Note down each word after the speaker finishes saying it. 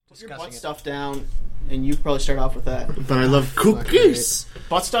Put your butt stuff down, and you probably start off with that. But I love cookies.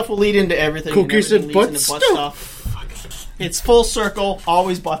 Butt stuff will lead into everything. Cookies and butt stuff. It's full circle,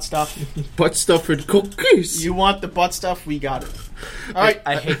 always butt stuff. Butt stuff and cookies. You want the butt stuff, we got it. All right.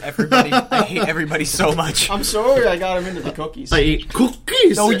 I hate everybody. I hate everybody so much. I'm sorry I got him into the cookies. I eat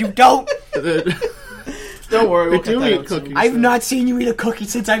cookies. No, you don't. Don't worry, we'll do cut that eat out cookies. soon. I've not seen you eat a cookie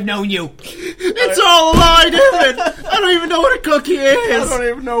since I've known you. It's all a lie, David. I don't even know what a cookie is. I don't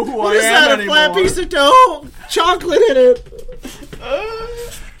even know who What I is am that? anymore. A flat piece of dough? Chocolate in it.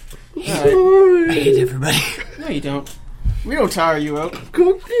 I hate everybody. No, you don't. We don't tire you out.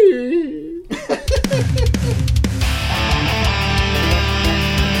 Cookie.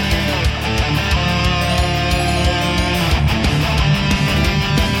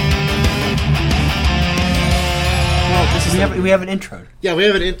 We have an intro. Yeah, we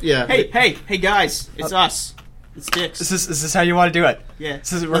have it. Yeah. Hey, guys! It's us. It's Dix. Is this how you want to do it? Yeah.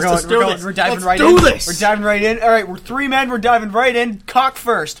 We're diving Let's right do in. this. We're diving right in. All right, we're three men. We're diving right in. Cock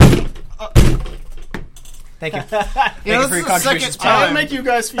first. Thank you. Thank you for your contributions. I'll make you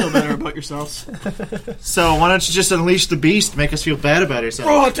guys feel better about yourselves. So why don't you just unleash the beast? Make us feel bad about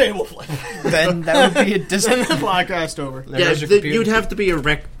ourselves. Oh, table flip. Then that would be a Send distant. the podcast over. Yeah, you'd have to be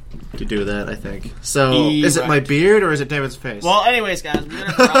erect to do that, I think. So, is it my Erect. beard or is it David's face? Well, anyways, guys, we're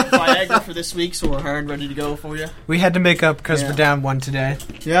gonna drop Viagra for this week, so we're hard ready to go for you. We had to make up because Yeah. we're down one today.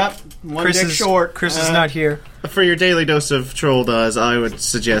 Yep. One Chris dick is short. Chris is not here. For your daily dose of troll does, I would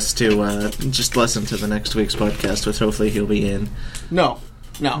suggest to just listen to the next week's podcast, which hopefully he'll be in. No.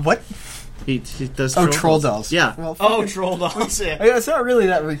 What? He does Troll dolls. Yeah. Well, Oh, troll dolls. Yeah. it's not really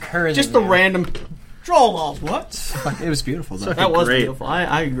that recurring. Just the random troll dolls. What? It was beautiful though. That was Great. beautiful.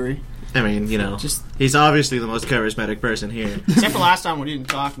 I agree. I mean, you know, Just- he's obviously the most charismatic person here. Except for last time when he didn't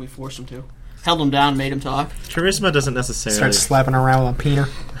talk, we forced him to. Held him down, made him talk. Charisma doesn't necessarily... Start slapping around with a peener.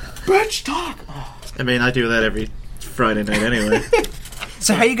 Bitch, talk. I mean, I do that every Friday night anyway.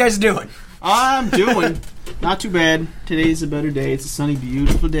 So how you guys doing? I'm doing not too bad. Today's a better day. It's a sunny,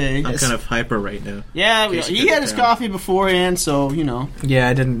 beautiful day. I'm kind of hyper right now. Yeah, In case you he couldn't had his tell. coffee beforehand, so, you know. Yeah,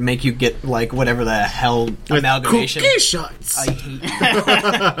 I didn't make you get like whatever the hell amalgamation. Cookie shots! I hate you.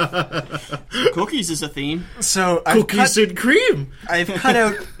 Cookies is a theme So Cookies and cream! I've cut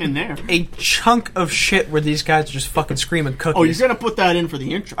out in there. a chunk of shit where these guys are just fucking screaming cookies. Oh, you're going to put that in for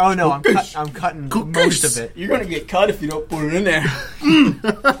the intro. Oh no, I'm Cookies. cutting Cookies. most of it. You're going to get cut if you don't put it in there.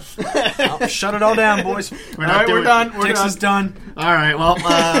 Oh, shut it all down, boys. All right, we're done. We're Dix done. is done. Alright,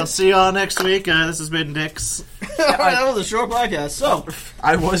 well, see y'all next week. This has been Dix. That was a short podcast. So,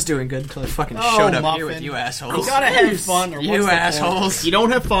 I was doing good until I fucking Oh, showed up muffin. here with you assholes. you got to have fun. Or You what's the point? assholes. You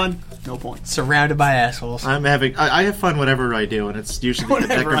don't have fun, no point. Surrounded by assholes. I have fun whatever I do, and it's usually the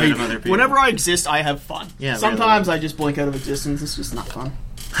detriment of other people. Whenever I exist, I have fun. Yeah, Sometimes I just blink out of existence. It's just not fun.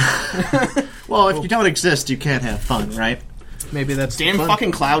 Well, if you don't exist, you can't have fun, right? Maybe that's Damn fun.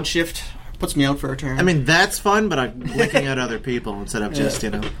 fucking cloud shift puts me out for a turn. I mean, that's fun, but I'm blinking at other people instead of just, you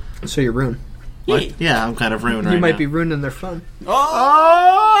know... So you're ruined. What? Yeah, I'm kind of ruined right You might now. be ruining their fun.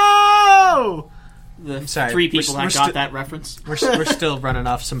 Oh! the sorry, three people we're that got sti- that reference. We're still running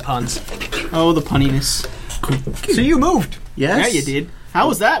off some puns. Oh, the punniness. So you moved. Yes? Yeah, you did. How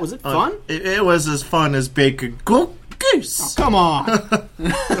was that? Was it fun? It was as fun as baking cookies. Come on.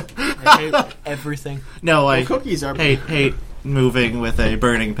 I hate everything. No, I Cookies are. hate moving with a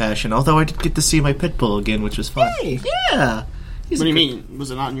burning passion. Although I did get to see my pit bull again, which was fun. Hey. Yeah. What do you mean?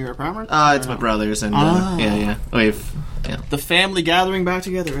 Was it not in your apartment? It's my brother's, and Ah. yeah. The family gathering back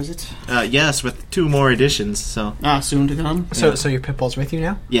together, is it? Yes, with 2 more editions. So Soon to come. So your pit bull's with you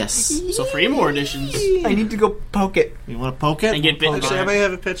now? yes, So 3 more editions. I need to go poke it. you want to poke it? And get bitten Actually, by I it. may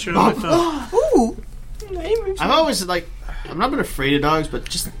have a picture on my phone. Ooh. I've always, I've not been afraid of dogs, but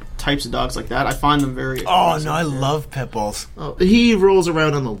just types of dogs like that, I find them very... Oh no, I love pit bulls. Oh, he rolls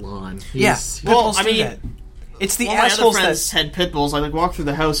around on the lawn. He's- Pit bulls I do mean, that. It's the All my other assholes friends that. had pit bulls. I walk through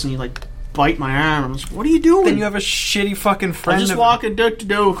the house and you bite my arm. I'm just, what are you doing? Then you have a shitty fucking I'm friend. just of- walking do.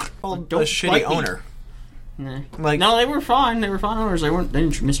 Don't a bite shitty me. owner. Nah. Like- no, they were fine. They were fine owners. They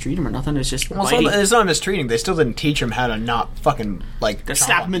didn't mistreat him or nothing. It's just Well, biting. it's not mistreating. They still didn't teach him how to not fucking They chomp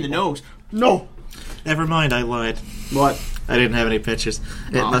slap on him in the people. nose. No. Never mind, I lied. What? I didn't have any pictures.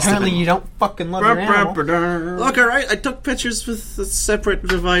 It must have Apparently, been. you don't fucking love your animal. Look, alright, I took pictures with a separate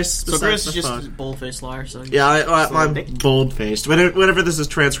device So besides Chris the is just a phone. bull-faced liar. So Yeah, I'm dick. bold-faced. Whenever this is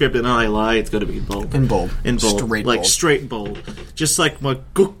transcribed and I lie, it's going to be bold. In bold. In bold. Straight like bold. straight bold. Just like my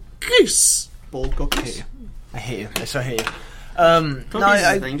cookies. bold cookies. I hate you. I so hate you. Cookies No, is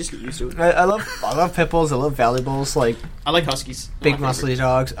I the thing. Just get used to it. I love pit bulls. I love valley bulls. Like I like huskies. big They're my muscly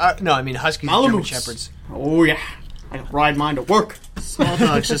dogs. No, I mean huskies, and Malamutes. German shepherds. favorite. Oh yeah. I can ride mine to work. Small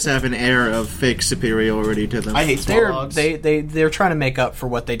dogs just have an air of fake superiority to them. I hate small dogs. They're trying to make up for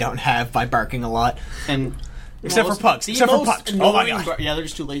what they don't have by barking a lot. And Except for pugs. the Except for most pugs. Oh my annoying god. yeah, they're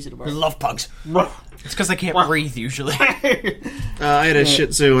just too lazy to bark. I love pugs. It's because they can't breathe usually. I had a Shih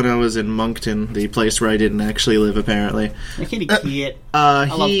Tzu when I was in Moncton, the place where I didn't actually live, apparently. I can't kid. I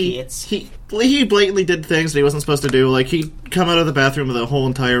love kids. He blatantly did things that he wasn't supposed to do. Like, he'd come out of the bathroom with a whole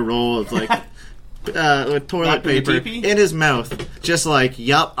entire roll of, like, with toilet Wrapped in a paper teepee? in his mouth. Just like,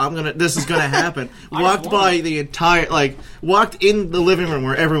 yup, this is gonna happen. Walked by the entire, walked in the living room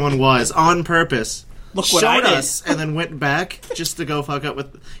where everyone was, on purpose. Look what I Showed did. us, and then went back just to go fuck up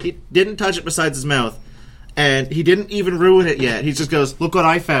with... He didn't touch it besides his mouth. And he didn't even ruin it yet. He just goes, look what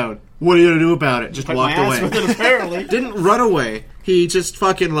I found. What are you gonna do about it? Just Put walked my ass away. with it, apparently. Didn't run away. He just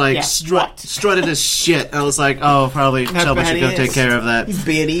fucking, strutted his shit. I was like, oh, probably Shelby should go take care of that. He's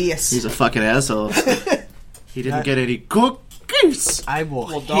badass. He's a fucking asshole. He didn't get any cookies. I will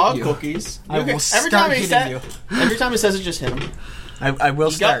Well, hit dog you. cookies. I will every start time he hitting says, you. Every time he says it, just hit him. I will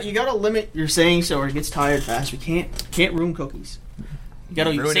start. You gotta limit your saying so or it gets tired fast. We can't ruin cookies. You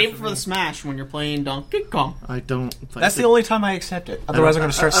gotta Ruin save it it for for the me. smash when you're playing Donkey Kong. I don't... That's the only time I accept it. Otherwise, I'm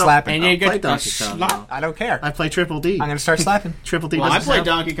going to start slapping. And I you don't play get Donkey the Kong. slap. I don't care. I play Triple D. I'm going to start slapping. Triple D Well, I doesn't play count.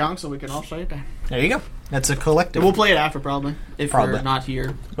 Donkey Kong, so we can all play it then. There you go. That's a collective. We'll play it after, probably. If Probably. we're not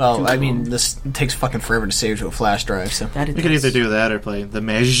here. Well, too I mean, long. this takes fucking forever to save to a flash drive, so. That is We could either do that or play the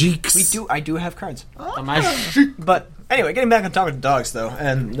Magiques. I do have cards. the magic. But anyway, getting back on topic of dogs, though,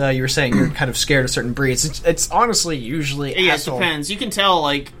 and you were saying you're kind of scared of certain breeds. It's honestly usually Yeah, it asshole. depends. You can tell,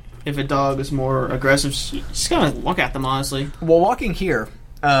 if a dog is more aggressive, you just gotta look at them, honestly. Well, walking here,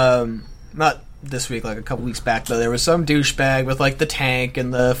 not this week, like a couple weeks back, though, there was some douchebag with, the tank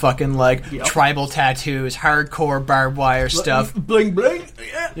and the fucking, Yep. tribal tattoos, hardcore barbed wire stuff. Bling, bling.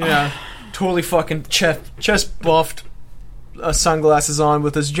 Yeah. Yeah, totally fucking chest buffed, sunglasses on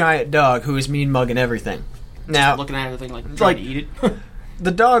with this giant dog who is mean mugging everything. Now, Looking at everything trying to eat it.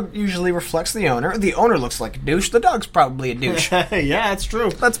 the dog usually reflects the owner. The owner looks like a douche. The dog's probably a douche. Yeah, that's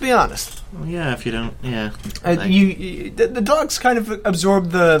true. Let's be honest. Well, yeah, if you don't... Yeah. The dogs kind of absorb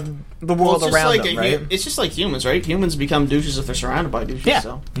the world around them, right? It's just like humans, right? Humans become douches if they're surrounded by douches. Yeah.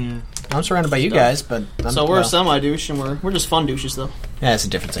 So, I'm surrounded by you guys, but we're semi-douche, and we're just fun douches, though. yeah, it's a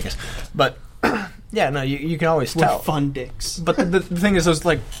difference, I guess. But yeah, no, you can always We're tell. fun dicks. But the thing is, those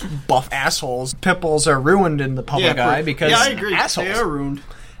buff assholes, pit bulls are ruined in the public eye because I agree. assholes. They are ruined.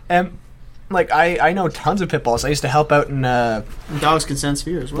 And I know tons of pit bulls. I used to help out in And dogs can sense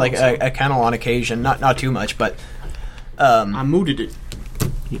fear as well. a kennel on occasion, not too much, but I mooted it.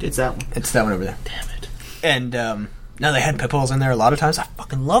 You did It's that one. it's that one over there. Damn it. And no, they had pit bulls in there a lot of times. I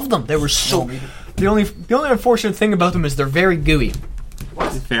fucking loved them. They were so. The only unfortunate thing about them is they're very gooey.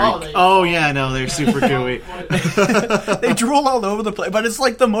 Yeah, no, they're super gooey. They drool all over the place, but it's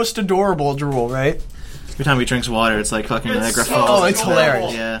the most adorable drool, right? Every time he drinks water, it's like fucking Niagara so- Falls. Oh, it's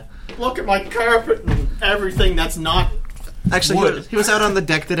hilarious. Yeah. Look at my carpet and everything that's not... Actually, Wood. he was out on the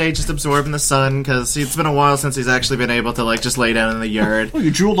deck today just absorbing the sun because it's been a while since he's actually been able to just lay down in the yard. Oh,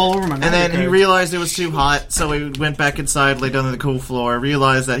 you drooled all over my And then he realized it was too hot, so he went back inside, lay down on the cool floor,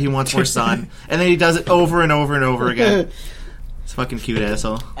 realized that he wants more sun, and then he does it over and over and over again. It's a fucking cute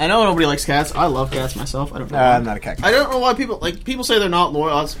asshole. I know nobody likes cats. I love cats myself. I don't know. why. I'm not a cat guy. I don't know why people say they're not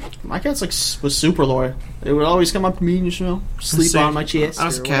loyal. My cat's was super loyal. It would always come up to me and sleep See, on my chest. I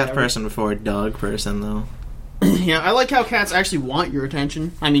was a or cat whatever. person before a dog person, though. Yeah, I like how cats actually want your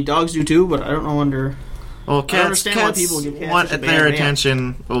attention. I mean, dogs do too, but I don't know under. Well, cats, understand why people give cats want such a bad their name.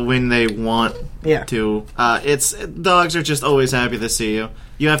 attention when they want Yeah. to. Dogs are just always happy to see you.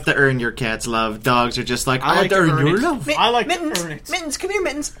 You have to earn your cat's love. Dogs are just like, I have to earn your love. I like Mittens, to earn it. Mittens, come here,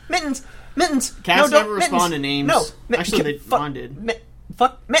 Mittens, Mittens, Mittens. Cats no, never don't, respond Mittens. to names. No, Actually, mine did.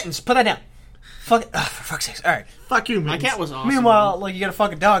 Fuck Mittens, put that down. Fuck, for fuck's sakes. All right. Fuck you, My man. cat was awesome. Meanwhile, you got a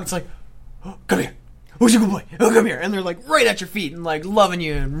fucking dog. It's like, oh, come here. Who's your good boy? Oh, come here. And they're right at your feet and loving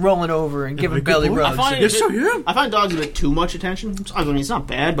you and rolling over and giving good belly boy? rubs. I find, Yes, I am. I find dogs a bit too much attention. I mean, it's not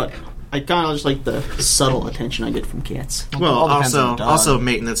bad, but I kind of just like the subtle attention I get from cats. Well, all depends on the dog. also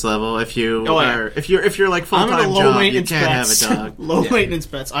maintenance level. If you Oh, yeah. are, if you're like full I'm into time low job, you maintenance can't pets. have a dog. Low maintenance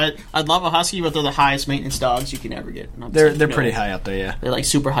pets. I'd love a husky, but they're the highest maintenance dogs you can ever get. And I'm They're saying, no. pretty high up there, yeah. They're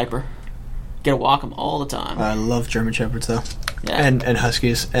super hyper. Gotta walk them all the time. I love German Shepherds, though. Yeah. And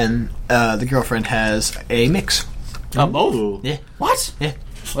Huskies. And the girlfriend has a mix. Both. Ooh. Yeah. What? Yeah.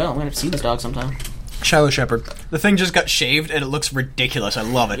 Well, I'm gonna have to see this dog sometime. Shiloh Shepherd. The thing just got shaved, and it looks ridiculous. I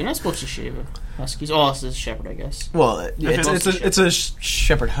love it. You're not supposed to shave a huskies. Oh, this is a shepherd, I guess. Well, it's it's a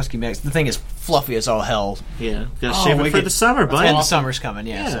Shepherd Husky mix. The thing is fluffy as all hell. Yeah, gotta Oh, shave it for wicked. the summer, bud. And the summer's coming,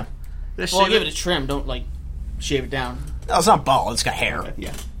 yeah. Yeah. So. Gotta Well, shave give it a trim. Don't shave it down. No, it's not bald. It's got hair.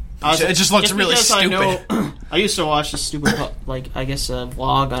 Yeah. It just looks really because stupid. I used to watch this stupid,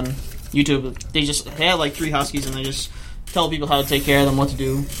 vlog on YouTube. They just had like 3 huskies, and they just tell people how to take care of them, what to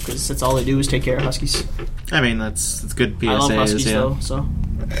do, because that's all they do is take care of huskies. I mean, that's good PSAs, I love huskies yeah. though, so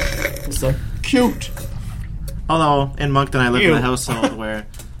it's cute. Although in Moncton, I live in Ew. a household where,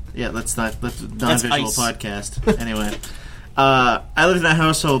 that's non-visual ice. podcast. Anyway, I lived in a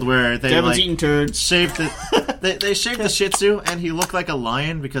household where they Devin's eating turds. shaved they shaved the Shih Tzu, and he looked like a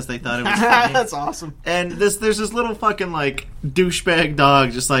lion because they thought it was funny. That's awesome. And there's this little fucking like douchebag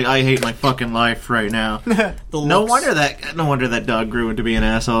dog, just like, I hate my fucking life right now. No wonder that dog grew into be an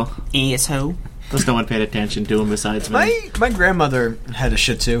asshole. Asshole. Because no one paid attention to him besides me. My grandmother had a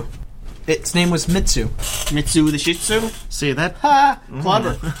Shih Tzu. Its name was Mitsu. Mitsu the Shih Tzu. See that? Ha!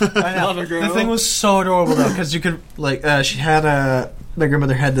 Clever. I know. Clever girl. The thing was so adorable though, because you could she had my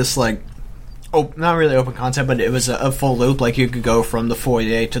grandmother had this like, not really open concept, but it was a full loop. Like you could go from the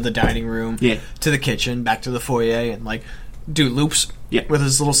foyer to the dining room, to the kitchen, back to the foyer, and like do loops. Yeah. With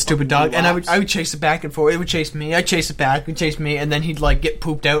his little stupid dog, and laps. I would chase it back and forth. It would chase me. I'd chase it back. It would chase me, and then he'd like get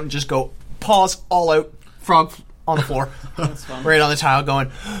pooped out and just go paws all out, frog on the floor, That's fun. right on the tile,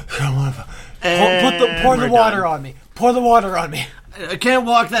 going. And Pour the we're water done. on me. Pour the water on me. I can't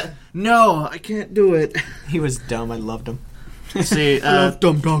walk that. No, I can't do it. He was dumb. I loved him. See,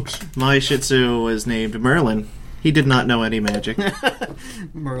 dumb dogs. my Shih Tzu was named Merlin. He did not know any magic.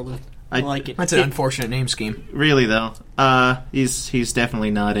 Merlin. I like it. That's an unfortunate name scheme. Really though, he's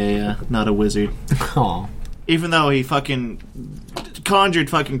definitely not a wizard. Aw. Even though he fucking conjured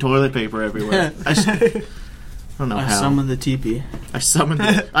fucking toilet paper everywhere. I don't know I how. summoned the teepee. I summoned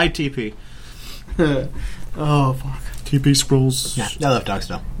the ITP. Oh, fuck. TP scrolls. Yeah, I love dogs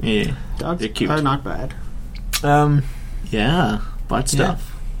though. Yeah. Dogs They're cute. are not bad. Yeah. Butt stuff.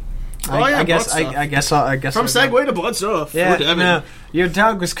 I guess butt stuff. I guess From I'll go. segue to blood stuff. Yeah, For Devin. no, your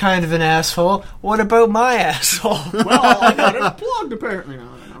dog was kind of an asshole. What about my asshole? Well, I got it plugged apparently. No.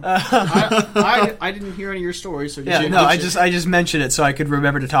 I didn't hear any of your stories. So Yeah, no, I just mentioned it so I could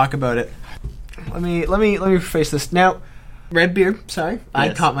remember to talk about it. Let me face this now. Redbeard, sorry, I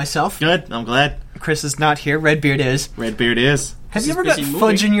Yes. caught myself. Good. I'm glad. Chris is not here. Redbeard is. Redbeard is. Have This you is ever got busy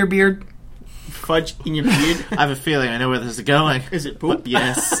fudge moving. in your beard? fudge in your beard. I have a feeling I know where this is going. Is it poop? But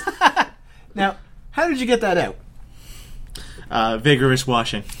yes. Now, how did you get that out? Vigorous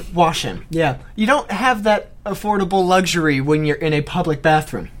washing. Wash him. Yeah, you don't have that affordable luxury when you're in a public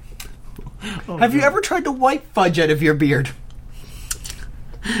bathroom. Have you ever tried to wipe fudge out of your beard?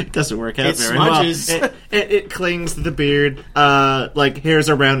 It doesn't work out It very smudges. well. It clings to the beard. Like hairs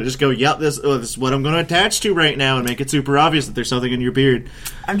around it just go, yep, this is what I'm going to attach to right now, and make it super obvious that there's something in your beard.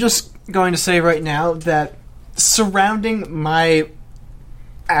 I'm just going to say right now that surrounding my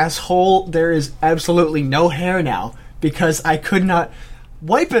asshole, there is absolutely no hair now because I could not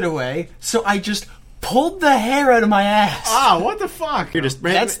wipe it away, so I just pulled the hair out of my ass. Ah, what the fuck? You're just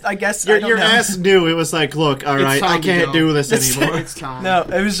That's, I guess, I don't your know. ass knew it was like, look, all right, I time to can't go. do this It's- anymore. It's time. No,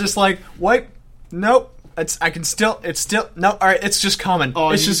 it was just like, wipe. Nope. It's still. No, alright, it's just coming.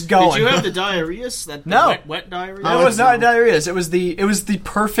 Oh, it's just going. Did you have the diarrheas? That No. wet diarrhea? It was not diarrhea. It was the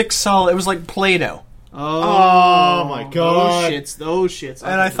perfect solid. It was like Play-Doh. Oh, my God. Those shits.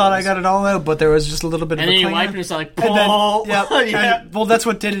 And I thought I got it all out, but there was just a little bit And of a then you cleaner. wipe it, and it's like, And then, Paul. yep, Yeah. and- well, that's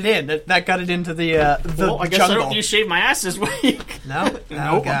what did it in. That got it into the Well, I guess I jungle. don't need to shave my ass this week. No, Nope,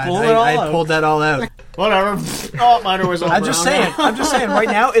 I'm God, pulling it all I out. pulled that all out. Whatever. Oh, mine was all I'm just brown. saying. Right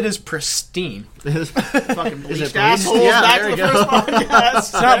now it is pristine. Fucking bleached bleached? assholes. Yeah, Back there to the we first go. podcast.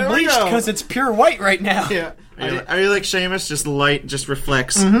 It's not bleached because it's pure white right now. Yeah. Are you like Seamus? Just light just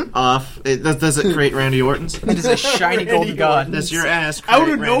reflects off. Does it create Randy Orton's? It is a shiny golden god. Does your ass Out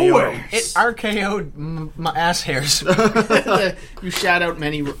create of Randy nowhere. Orton's? It RKO'd my ass hairs. You shout out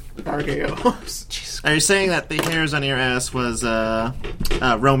many RKOs. Are you saying that the hairs on your ass was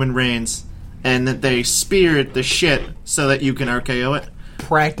Roman Reigns, and that they speared the shit so that you can RKO it?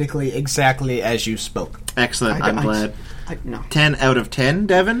 Practically exactly as you spoke. Excellent. I'm glad. No. 10 out of 10,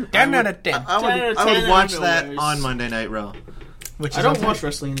 Devin. 10 out of 10. I 10 out of would 10 watch that anyways. on Monday Night Raw. Which I is don't okay. watch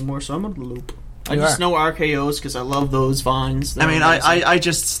wrestling anymore, so I'm on the loop. I You just are. know RKOs because I love those vines. I mean, I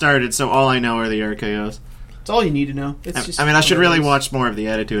just started, so all I know are the RKOs. It's all you need to know. It's just I mean, I should really hilarious. watch more of the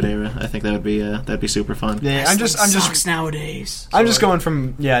Attitude Era. I think that'd be super fun. Yeah, I'm just Sucks nowadays. I'm just going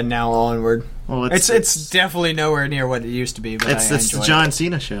from now onward. Well, It's definitely nowhere near what it used to be, but it's I the enjoy John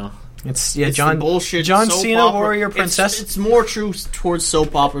Cena show. It's It's John the bullshit. John soap Cena, opera. Warrior It's- Princess. It's more true towards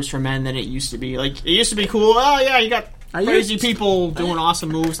soap operas for men than it used to be. Like it used to be cool. Oh yeah, you got Are you- crazy people doing awesome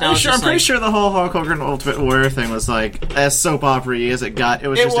moves. Now I'm it's sure. I'm just pretty like, sure the whole Hulk Hogan Ultimate Warrior thing was like as soap opera-y as it got. It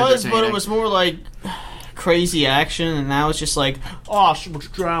was it just was, but entertaining. it was more like crazy action, and now it's just like, oh, so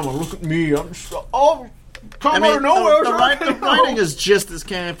much drama. Look at me. I'm just, come out of nowhere. The writing is just as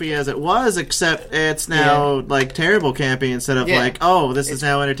campy as it was, except it's now like terrible campy instead of like, oh, this is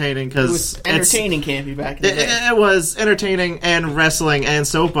now entertaining because it was entertaining campy back in the day. It was entertaining and wrestling and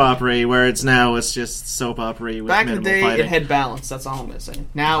soap opera, where it's just soap opera with back in the day, fighting. it had balance. That's all I'm gonna say.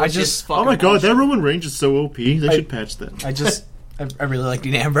 Now it's just fucking. Oh my god, bullshit. that Roman Reigns is so OP. They should patch that. I really like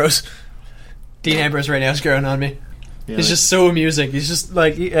Dean Ambrose. Dean Ambrose right now is growing on me. Yeah, He's just so amusing. He's just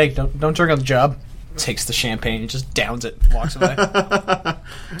like, hey, don't drink on the job. Takes the champagne and just downs it, walks away.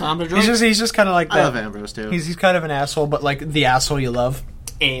 Time to drink. He's just kind of like that. I love Ambrose too. He's kind of an asshole, but like the asshole you love.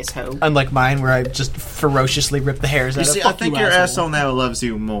 Asshole. Unlike mine, where I just ferociously rip the hairs out of. I think your asshole now loves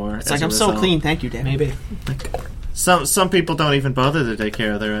you more. It's like, I'm so clean, thank you, Dan. Maybe. Some people don't even bother to take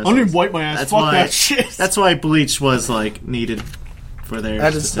care of their assholes. I don't even wipe my ass. Fuck that shit. That's why bleach was like needed for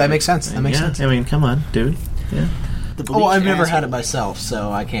their. That makes sense. That makes sense. I mean, come on, dude. Yeah. Oh, I've never had it myself, so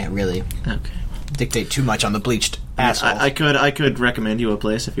I can't really Okay. dictate too much on the bleached asshole. I could recommend you a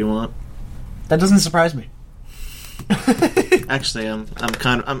place if you want. That doesn't surprise me. Actually,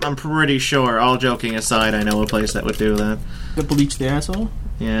 I'm pretty sure. All joking aside, I know a place that would do that. The bleach the asshole?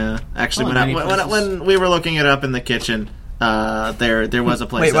 Yeah, actually, Oh, when we were looking it up in the kitchen, there was a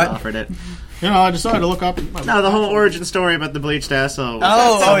place that offered it. You know, I decided to look up. No, the whole origin story about the bleached asshole. Okay,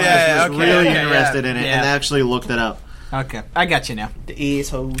 was really okay, interested in it yeah. and actually looked it up. Okay, I got you now. The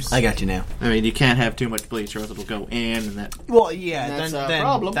assholes. I got you now. I mean, you can't have too much bleach or else it'll go in, and that. Well, yeah, That's then a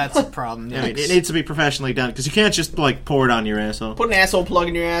problem. That's a problem. I mean, it needs to be professionally done because you can't just like pour it on your asshole. Put an asshole plug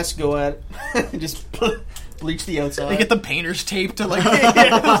in your ass, go at it. Just bleach the outside. They get the painter's tape to like.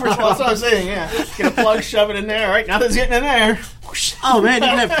 That's what I'm saying, yeah. Get a plug, shove it in there. All right, now that's getting in there. Oh man, you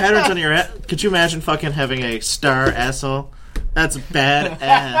can have patterns on your ass. Could you imagine fucking having a star asshole? That's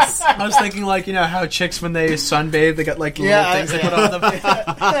badass. I was thinking, like, you know how chicks when they sunbathe, they got like little things they put on them. You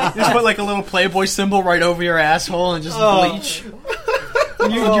just put like a little Playboy symbol right over your asshole and just bleach.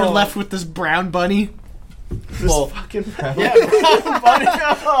 And you're left with this brown bunny. Fucking Yeah,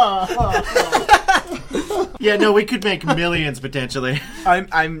 yeah, no, we could make millions potentially.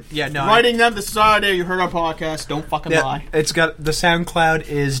 writing them the Saturday you heard our podcast. Don't fucking lie. It's got the SoundCloud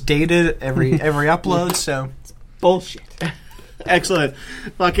is dated every upload, so Bullshit. Excellent.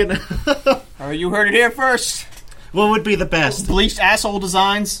 Fucking. You heard it here first. What would be the best? Bleached asshole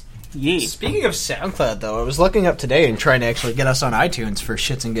designs. Yeah. Speaking of SoundCloud, though, I was looking up today and trying to actually get us on iTunes for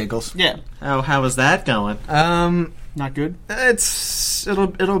shits and giggles. Yeah. Oh, how is that going? Not good.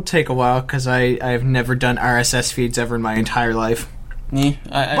 It'll take a while because I've never done RSS feeds ever in my entire life. Yeah.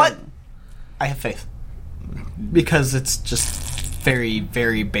 But I have faith because it's just very,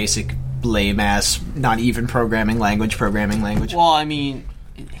 very basic, lame ass, not even programming language. Well, I mean,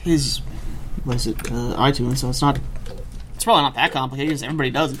 iTunes, so it's probably not that complicated because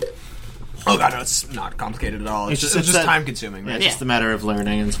everybody does it. Oh god, no, it's not complicated at all. It's just time consuming. Yeah, Right? it's just a matter of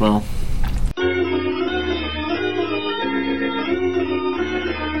learning as well.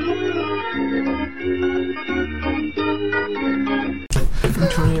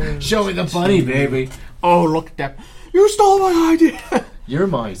 Show me the bunny, baby. Oh, look at that. You stole my idea. You're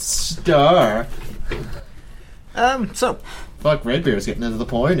my star. So. Fuck, Redbeard's getting into the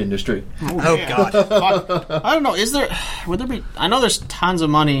porn industry. Oh god. Fuck. I don't know. Would there be? I know there's tons of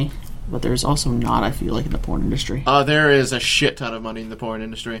money, but there's also not. I feel like in the porn industry. There is a shit ton of money in the porn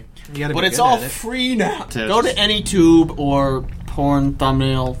industry. But it's all free now. Go to any tube or porn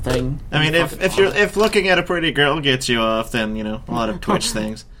thumbnail thing. I mean, if looking at a pretty girl gets you off, then you know a lot of Twitch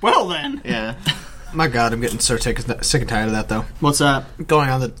things. Well then. Yeah. My god, I'm getting so sick and tired of that though. What's that? Going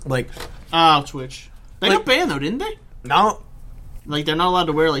on the Twitch. They got banned though, didn't they? No. Like they're not allowed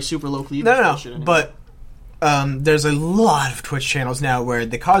to wear like super low cleavage. No. But there's a lot of Twitch channels now where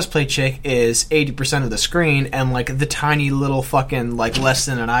the cosplay chick is 80% of the screen, and like the tiny little fucking like less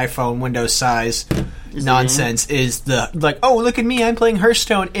than an iPhone Windows size nonsense is the like, oh look at me, I'm playing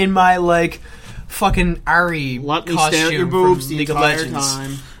Hearthstone in my like fucking Ari Let me costume stare at your boobs from the League of entire Legends.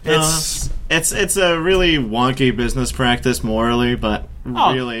 time. It's a really wonky business practice morally, but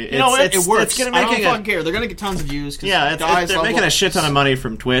really, you know what? It works. It's gonna I don't make fucking care. They're gonna get tons of views. they're making a shit ton of money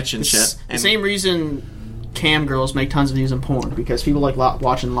from Twitch and shit. The same reason cam girls make tons of views in porn, because people like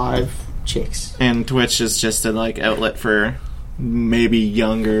watching live chicks. And Twitch is just a like outlet for maybe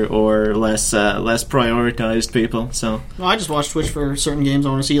younger or less prioritized people. So I just watch Twitch for certain games I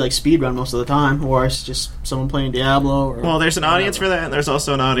want to see, like speedrun most of the time, or it's just someone playing Diablo. Or there's an audience for that, and there's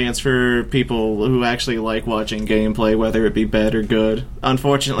also an audience for people who actually like watching gameplay, whether it be bad or good.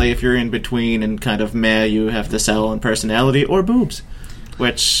 Unfortunately, if you're in between and kind of meh, you have to sell on personality or boobs,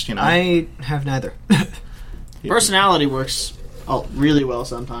 which, you know. I have neither. Personality works really well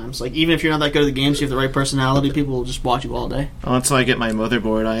sometimes. Like, even if you're not that good at the games, you have the right personality, people will just watch you all day. Oh, until I get my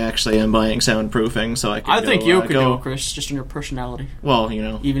motherboard, I actually am buying soundproofing, so I can I think go, you could go. go, Chris, just in your personality. Well, you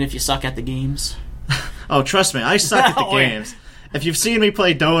know. Even if you suck at the games. Oh, trust me, I suck at the Oh, yeah. games. If you've seen me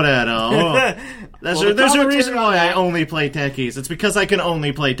play Dota at all, there's Well, the a reason commentary why on I that- only play techies. It's because I can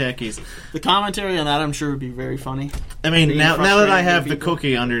only play techies. The commentary on that, I'm sure, would be very funny. I mean, Being now that I frustrated have with the people.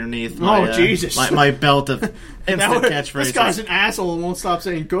 cookie underneath my, Jesus. my belt of instant This guy's catchphrases. an asshole and won't stop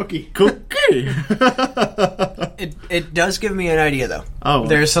saying cookie. Cookie! It does give me an idea, though. Oh.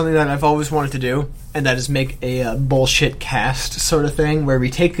 There's something that I've always wanted to do, and that is make a bullshit cast sort of thing, where we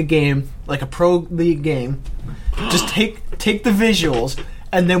take the game, like a pro league game, just take the visuals,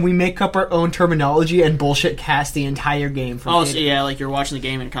 and then we make up our own terminology and bullshit cast the entire game. From Oh, A so to- yeah, like you're watching the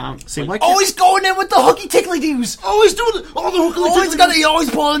game and See, like, why can't... Always going in with the hooky tickly doos. Always doing it! All the hookily Always got. He always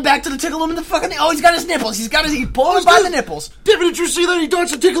pulling back to the tickle him in the fucking. Oh, he's got his nipples. He pulling him by the nipples. Didn't you see that he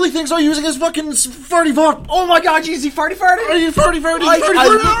dodged the tickly things by using his fucking farty fart? Oh my god, jeez, he farty farted. Are you farty farty? I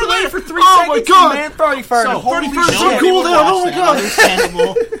farty looked away for 3 Oh seconds. my god! Man, farty farted. So, Holy farty farted shit. so cool down. Oh my god!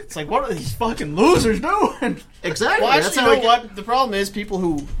 Understandable. It's like, what are these fucking losers doing? Exactly. Well, that's actually, how you know I get... what? The problem is people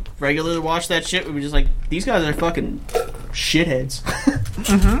who regularly watch that shit would be just like, these guys are fucking shitheads.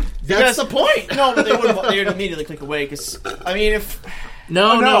 That's the point. No, but they would immediately click away because I mean, if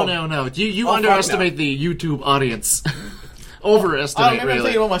No, no. no. You fuck underestimate the YouTube audience. I Overestimate, don't really.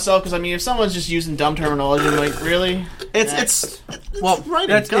 think about myself because I mean, if someone's just using dumb terminology, I'm like, really? It's Well, right.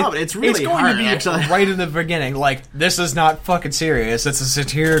 that's It's really it's going hard, to be actually. right in the beginning. Like, this is not fucking serious. It's a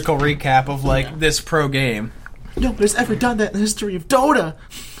satirical recap of like this pro game. Nobody's ever done that in the history of Dota.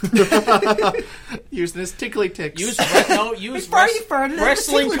 Using his tickly ticks. Use Farty farted at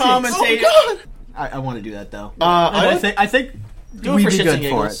wrestling the tickler commentator. Oh I want to do that though. god! I think Do it we'd for be shits good and for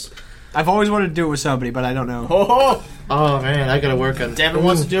giggles. it. I've always wanted to do it with somebody, but I don't know. Oh, Oh man, I gotta work on. Devin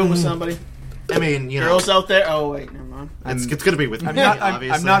wants to do it with somebody. I mean, you know, Girls out there. Oh wait, never mind. it's gonna be with I'm me, not.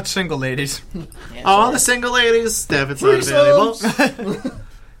 obviously. I'm not single, ladies. Yeah, All sorry. the single ladies, Devin's not available.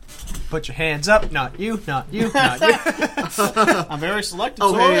 Put your hands up. Not you. Not you. Not you. I'm very selective.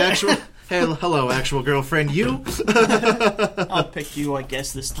 Oh, sorry. hey, actual. Hey, hello, actual girlfriend. You I'll pick you, I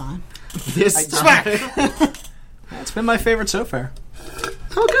guess, this time. this time. It's been my favorite so far.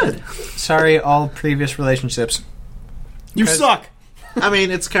 Oh, good. Sorry, all previous relationships. You 'Cause- suck. I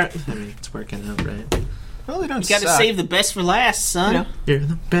mean, it's working out, right? Well, they don't You got to suck. save the best for last, son. You know? You're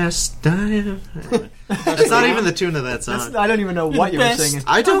the best I ever. Anyway, that's not even the tune of that song. I don't even know what you were best. singing.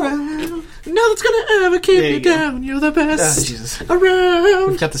 I don't. No one's gonna ever keep There you you go. down. You're the best Oh, Jesus.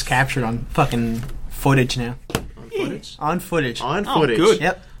 around. We've got this captured on fucking footage now. Footage. On footage. On Oh, footage. good.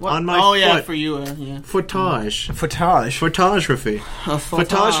 Yep. On my oh yeah, foot. for you, yeah. Footage. Footage. Photography. Footage.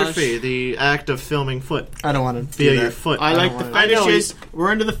 Photography, the act of filming foot I don't want to via do your that. foot. I like don't the wanna- fetishes.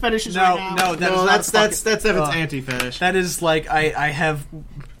 We're into the fetishes No, right now. no, that is No, not that's a fucking- Evan's uh, anti-fetish. That is like I have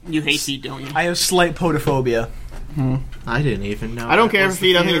You hate feet, don't you? I have slight podophobia. I didn't even know. I don't that care was if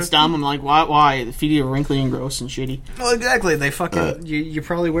feet. the I think it's dumb. I'm like, why? Why? The feet are wrinkly and gross and shitty. Well, exactly. They fucking you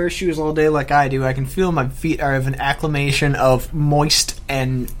probably wear shoes all day like I do. I can feel my feet are of an acclimation of moist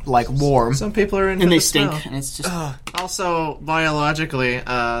and like warm. Some people are into And they the stink, smell. and it's just. Also, biologically,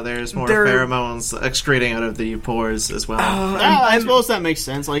 there's more There- pheromones excreting out of the pores as well. I suppose that makes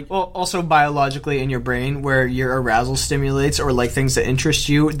sense. Like, Well, also biologically in your brain, where your arousal stimulates or like things that interest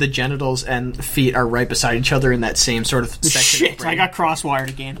you, the genitals and feet are right beside each other in that same sort of section. of shit, brain. I got crosswired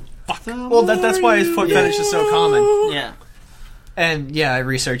again. Fuck. Well, that's why his foot fetish is so common. Yeah. And yeah, I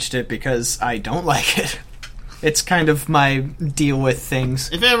researched it because I don't like it. It's kind of my deal with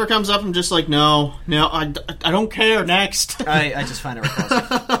things. If it ever comes up, I'm just like, no, I don't care. Next. I just find it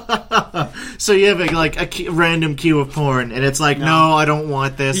repulsive. So you have a random queue of porn, and it's like, no, I don't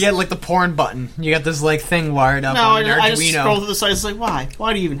want this. You get like the porn button. You got this like thing wired up No, on an I just scroll Arduino. to the side. It's like, why?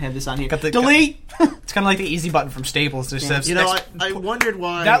 Why do you even have this on here? Got the- Delete. It's kind of like the easy button from Staples. Just says, You know, I wondered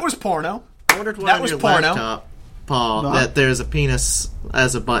why. that was porno. I wondered why that on was your porno. laptop, Paul, What? that there's a penis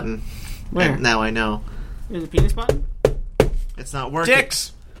as a button. Where? And now I know. There's a penis button. It's not working.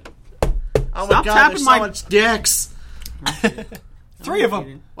 Dicks. Oh my Stop god, tapping there's my- so much dicks. 3 of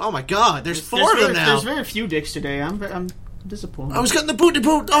them. Oh my god, there's 4 of them now. There's very few dicks today. I'm disappointed. I was getting the booty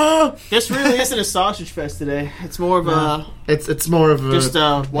boot. Oh! This really isn't a sausage fest today. It's more of a It's more of a just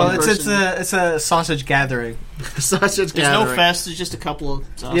one Well, person. it's a sausage gathering. sausage There's gathering. no fest. There's just a couple of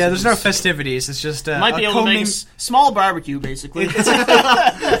sausages. Yeah, there's no festivities. It's just Might be a able to make a comming- small barbecue, basically.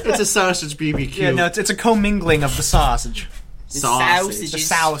 It's a sausage BBQ. Yeah, no, it's a commingling of the sausage. sausage. The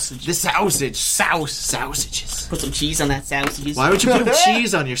sausage. The sausage. Souse. Sausages. Put some cheese on that sausage. Why would you put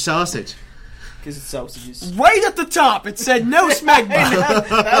cheese on your sausage? Because it's sausages. Right at the top, it said no smegma.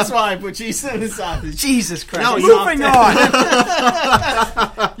 That's why I put cheese in the sausage. Jesus Christ. No, Moving on.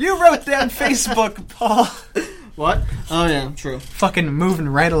 You wrote down Facebook, Paul. What? Oh yeah, true. Fucking moving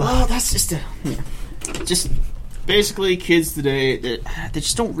right along. Oh, that's just just basically kids today that they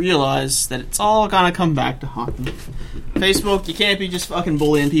just don't realize that it's all gonna come back to haunt them. Facebook, you can't be just fucking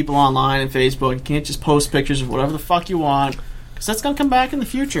bullying people online on Facebook. You can't just post pictures of whatever the fuck you want, because that's gonna come back in the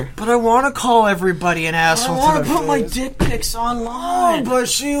future. But I want to call everybody an asshole. I want to to put my face. dick pics Oh, online. but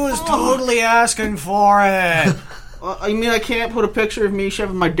she was totally asking for it. I mean, I can't put a picture of me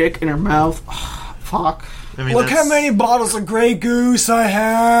shoving my dick in her mouth. Fuck. I mean, Look how many bottles of Grey Goose I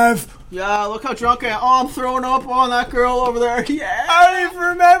have. Yeah, look how drunk I am. Oh, I'm throwing up on that girl over there. Yeah. I don't even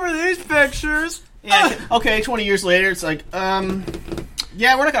remember these pictures. Yeah, okay, 20 years later, it's like,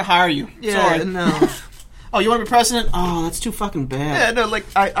 yeah, we're not gonna hire you. Sorry. no. Oh, you want to be president? Oh, that's too fucking bad. Yeah, no, like,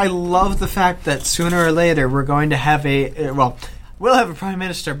 I love the fact that sooner or later we're going to have we'll have a prime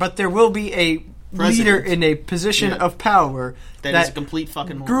minister, but there will be a leader in a position of power that is a complete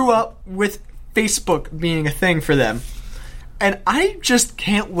fucking moron. grew up with Facebook being a thing for them. And I just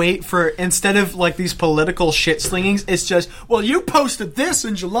can't wait for, instead of like these political shit slingings, it's just, well, you posted this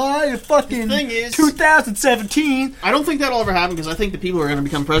in July of fucking The thing is- 2017. I don't think that'll ever happen, because I think the people who are going to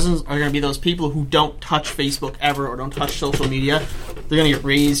become presidents are going to be those people who don't touch Facebook ever or don't touch social media. They're going to get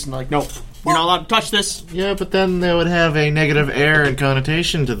raised and like, nope, you're not allowed to touch this. Yeah, but then they would have a negative air and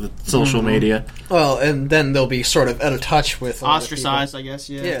connotation to the social media. Well, and then they'll be sort of out of touch with Ostracized, I guess.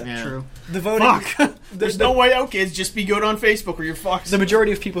 Yeah, Yeah. true. the voting. Fuck. There's no way out, kids. Just be good on Facebook or you're fucked. The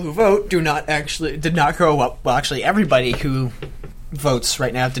majority of people who vote did not grow up. Well, actually, everybody who votes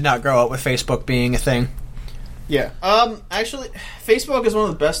right now did not grow up with Facebook being a thing. Yeah. Actually, Facebook is one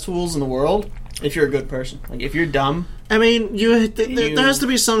of the best tools in the world if you're a good person. Like, if you're dumb, I mean, there has to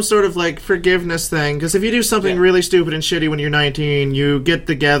be some sort of like forgiveness thing, because if you do something Yeah. really stupid and shitty when you're 19, you get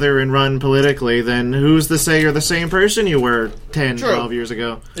together and run politically, then who's to say you're the same person you were 10, True. 12 years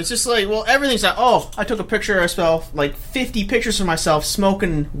ago? it's just like, well, everything's like, oh, I took a picture of myself, like 50 pictures of myself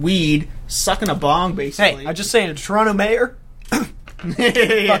smoking weed, sucking a bong, basically. Hey, I'm just saying, the Toronto mayor,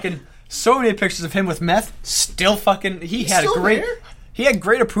 fucking so many pictures of him with meth. Still fucking, he had still a great. there? He had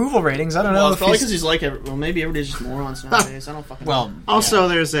great approval ratings. I don't know Well, if it's probably he's because he's like, well, maybe everybody's just morons nowadays. I don't fucking know. well. Also,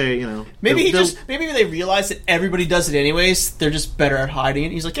 there's a, you know... Maybe the- maybe they realize that everybody does it anyways. They're just better at hiding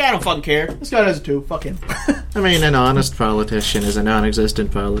it. He's like, yeah, I don't fucking care. This guy does it too. Fuck him. I mean, an honest politician is a non-existent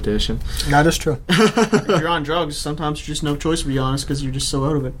politician. That is true. If you're on drugs, sometimes there's just no choice to be honest because you're just so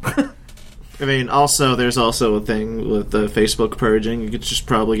out of it. I mean, also, there's also a thing with the Facebook purging. You could just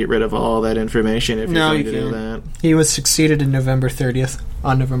probably get rid of all that information if No, you're going you to do can't. that. He was succeeded in November 30th,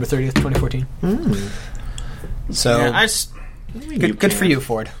 2014. So Yeah, I just, good for you,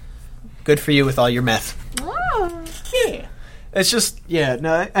 Ford. Good for you with all your meth. yeah. It's just, yeah,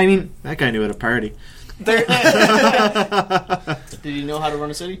 no, I mean, That guy knew at a party. Did he know how to run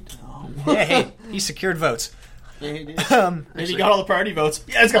a city? No. hey, he secured votes. Yeah, he did. And he got all the party votes.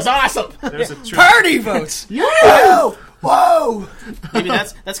 Yeah, this guy's awesome. There's a trick. Party votes! Whoa! Whoa! Maybe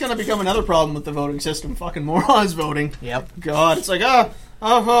that's going to become another problem with the voting system. Fucking morons voting. Yep. God, it's like,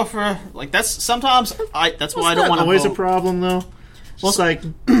 for like that's sometimes that's why I don't Not want to always vote. a problem, though. It's like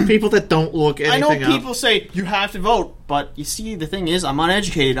people that don't look I anything know people say you have to vote, but you see, the thing is, I'm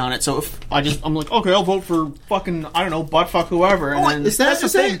uneducated on it. So if I'm like, okay, I'll vote for fucking, I don't know, buttfuck whoever. And then that's the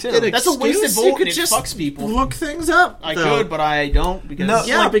thing, too. That's a wasted excuse? vote, You could and it just fucks people. look things up. I though. could, but I don't because No,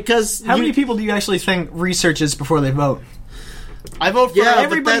 Yeah, like, because How many people do you actually think researches before they vote? I vote for Yeah, but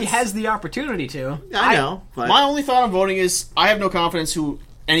Everybody that's- has the opportunity to. I know. But My only thought on voting is I have no confidence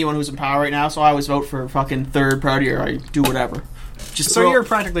anyone who's in power right now, so I always vote for fucking third party or I do whatever. Just So throw- you're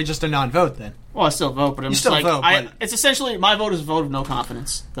practically just a non-vote then. well, I still vote, but I'm just still like vote, but- it's essentially my vote is a vote of no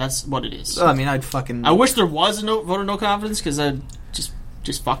confidence. That's what it is. I mean, I'd fucking. I wish there was a vote of no confidence because I'd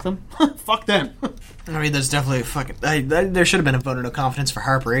just fuck them. Fuck them. I mean, there's definitely fucking. There should have been a vote of no confidence for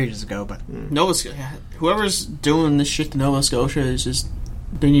Harper ages ago, but Nova Scotia, whoever's doing this shit to Nova Scotia is just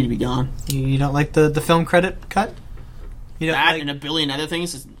they need to be gone. you don't like the film credit cut. You don't That like and a billion other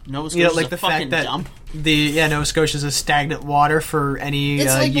things. Nova you Scotia's don't like a the fucking fact that dump. Nova Scotia's a stagnant water for any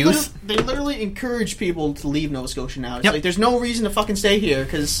It's like youth. they literally encourage people to leave Nova Scotia now. It's Yep. like there's no reason to fucking stay here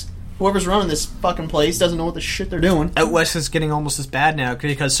because whoever's running this fucking place doesn't know what the shit they're doing. Out west is getting almost as bad now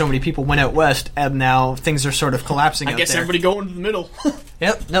because so many people went out west, and now things are sort of collapsing. I out guess there. everybody going to the middle.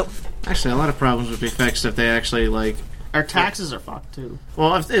 Yep. Nope. actually, a lot of problems would be fixed if they actually like. Our taxes are fucked too.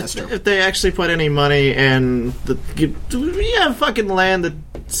 Well, if they actually put any money and we have fucking land to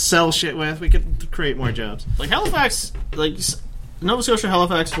sell shit with, we could create more jobs. Like Halifax, like Nova Scotia,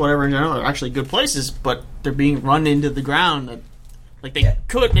 Halifax, whatever in general are actually good places, but they're being run into the ground. Like they have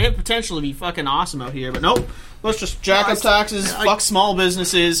potential to be fucking awesome out here, but nope. Let's just jack up taxes, fuck small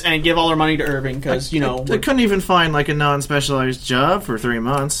businesses, and give all our money to Irving because They couldn't even find like a non-specialized job for 3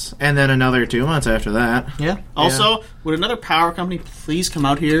 months, and then another 2 months after that. Yeah. Also, would another power company please come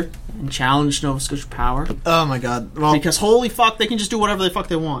out here and challenge Nova Scotia Power? Oh my god. Well, Because holy fuck, they can just do whatever the fuck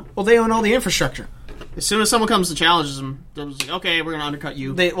they want. they own all the infrastructure. As soon as someone comes and challenges them, they're just like, okay, we're gonna undercut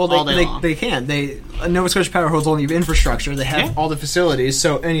you. They can. Nova Scotia Power holds all the infrastructure. They have all the facilities,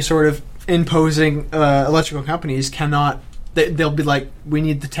 so any sort of imposing electrical companies cannot. They'll be like, we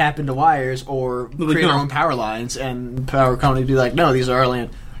need to tap into wires or create our own power lines, and the power company will be like, no, these are our land.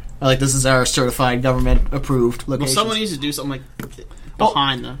 Like, this is our certified government approved locations. Well, someone needs to do something like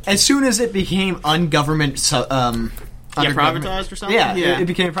behind them. As soon as it became ungovernment. Privatized or something? Yeah, it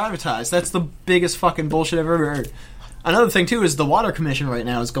became privatized. That's the biggest fucking bullshit I've ever heard. Another thing, too, is the Water Commission right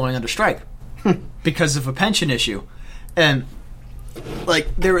now is going under strike because of a pension issue. And,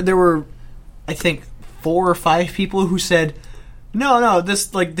 like, there were, I think, 4 or 5 people who said, no,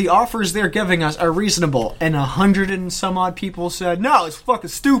 this, like, the offers they're giving us are reasonable. And 100 and some odd people said, no, it's fucking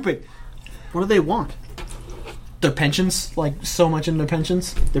stupid. What do they want? Their pensions, like, so much in their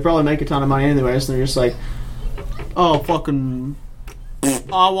pensions. They probably make a ton of money anyways, and they're just like, oh, fucking,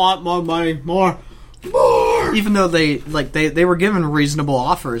 I want more money, more. Even though they were given reasonable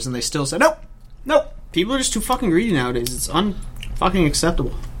offers, and they still said, nope. People are just too fucking greedy nowadays. It's fucking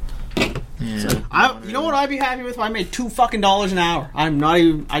acceptable. Yeah. So, you know what I'd be happy with if I made $2 an hour?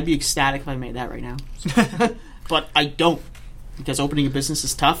 I'd be ecstatic if I made that right now. But I don't. Because opening a business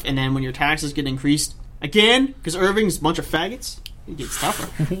is tough, and then when your taxes get increased again, because Irving's a bunch of faggots, it gets tougher.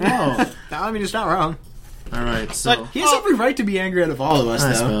 Whoa. I mean, it's not wrong. All right, so But He has every right to be angry out of all of us,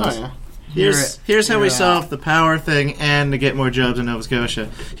 I though. suppose. Oh, yeah. here's how we solve the power thing and to get more jobs in Nova Scotia.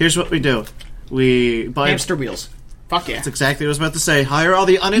 Here's what we do: we buy. Hamster wheels. Fuck yeah. That's exactly what I was about to say. Hire all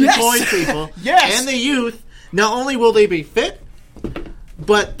the unemployed people Yes! and the youth. Not only will they be fit,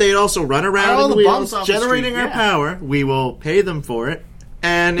 but they'd also run All around in the the bums wheels, off the generating street, our yeah. power. We will pay them for it,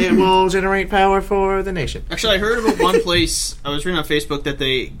 and it will generate power for the nation. Actually, I heard about one place, I was reading on Facebook, that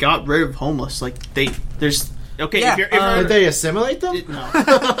they got rid of homeless. Like, there's... Okay, Yeah, if you're... Did they assimilate them? no.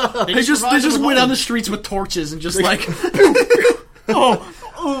 They just provide them with went on the homes. streets with torches and just like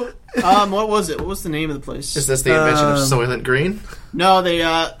What was it? What was the name of the place? Is this the invention of Soylent Green? No,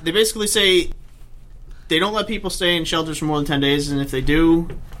 they basically say they don't let people stay in shelters for more than 10 days, and if they do,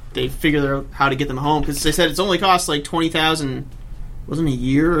 they figure out how to get them home, because they said it's only costs like $20,000, wasn't a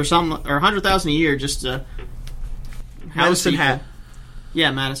year or something, or $100,000 a year just to house Medicine people. Hat.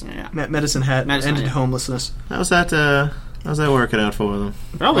 Yeah, Madison, yeah. Medicine Hat Medicine ended Hat. homelessness. How's that working out for them?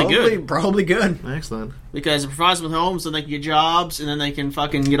 Probably good. Probably good. Excellent. Because it provides them with homes, then they can get jobs, and then they can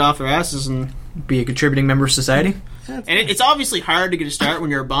fucking get off their asses. And Be a contributing member of society. it's obviously hard to get a start when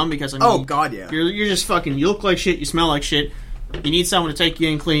you're a bum, because I mean, Oh God, yeah. you're just fucking. You look like shit. You smell like shit. You need someone to take you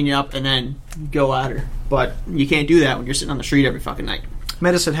in, clean you up, and then go at her. But you can't do that when you're sitting on the street every fucking night.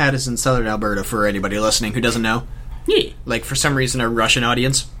 Medicine Hat is in southern Alberta for anybody listening who doesn't know. Yeah, Like for some reason, a Russian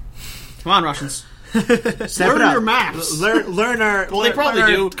audience. come on, Russians. Step Learn it up. your maps. Learn our. Well, they probably learn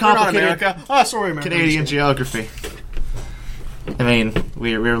our do. They're not complicated America. Oh, sorry, America. Canadian geography. I mean,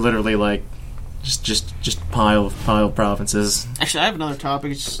 we're literally like just pile provinces. Actually, I have another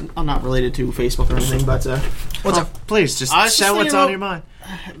topic. It's not related to Facebook or anything, but What's up? Please just I was just shout what's thinking on about-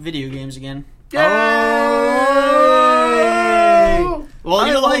 your mind. video games again. Yay! Well, I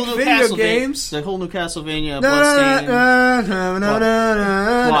you know the like whole new video games. The whole new Castlevania, Bloodstained.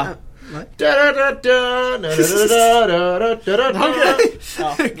 What? Okay.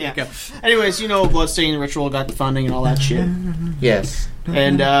 Oh, yeah. Anyways, you know, Bloodstained Ritual got the funding and all that shit. Yes.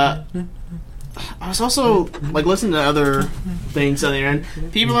 And I was also like listening to other things on there, and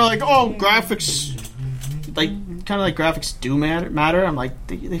people are like, "Oh, graphics, like kind of like graphics do matter." I'm like,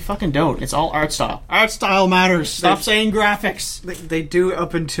 they fucking don't. It's all art style. Art style matters. Stop saying graphics. They do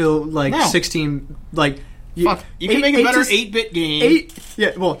up until like No. 16. Like Fuck, you can make a better 8-bit game. 8.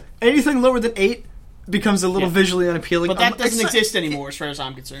 Yeah, well, anything lower than 8 becomes a little Yeah. visually unappealing. But that doesn't except- exist anymore, as far as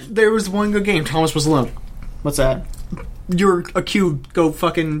I'm concerned. There was one good game. Thomas was alone. What's that? You're a cube. Go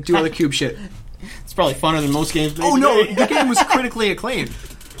fucking do other cube shit. It's probably funner than most games. Made Oh no, today. the game was critically acclaimed.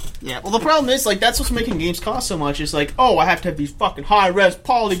 Yeah, well, the problem is, like, that's what's making games cost so much. It's like, oh, I have to have these fucking high-res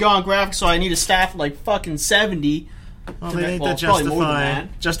polygon graphics, so I need a staff of, like, fucking 70. Well, they need Well, to probably more than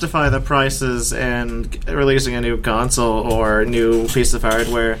justify the prices and releasing a new console or new piece of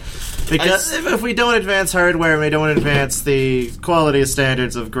hardware. Because if we don't advance hardware and we don't advance the quality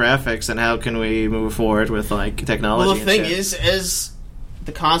standards of graphics, and how can we move forward with like technology? Well, the and thing shit? is, as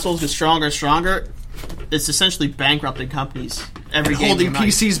the consoles get stronger and stronger, it's essentially bankrupting companies. Every game Holding they make.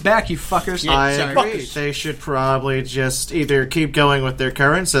 PCs back, you fuckers. Yeah. I sorry. agree. They should probably just either keep going with their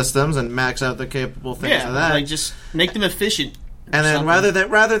current systems and max out the capable things Yeah, of that, like just make them efficient. and then something.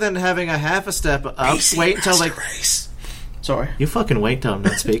 rather than having a half a step up, wait until like Sorry. you fucking wait till I'm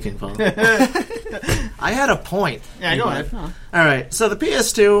not speaking, Paul. I had a point. Yeah, go ahead. All right, so the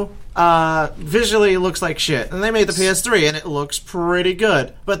PS2 visually looks like shit, and they made the PS3, and it looks pretty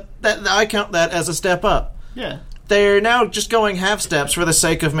good. But I count that as a step up. Yeah, They're now just going half steps for the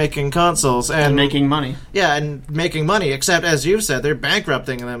sake of making consoles and making money. yeah, and making money. Except as you've said, they're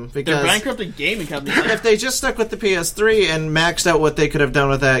bankrupting them They're because bankrupting gaming companies. if they just stuck with the PS3 and maxed out what they could have done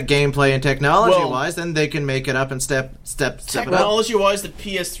with that gameplay and technology-wise, then they can make it up and step it up. Technology-wise, the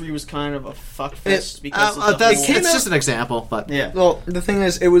PS3 was kind of a fuckfest because of the That's whole- it's just an example, but yeah. Well, the thing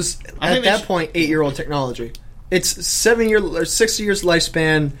is, it was I at think they that should- point 8-year-old technology. It's 7 year or 6 years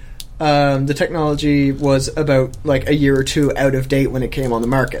lifespan. The technology was about like a year or two out of date when it came on the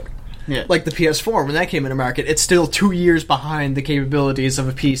market. Yeah. Like the PS4, when that came into market, it's still 2 years behind the capabilities of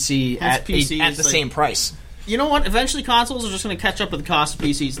a PC Hence at PC at is the like- same price. You know what? Eventually, consoles are just going to catch up with the cost of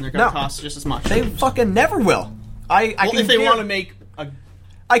PCs, and they're going to No. cost just as much. They fucking never will. I well, can if they guar- want to make a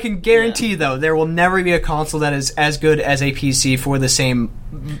I can guarantee though there will never be a console that is as good as a PC for the same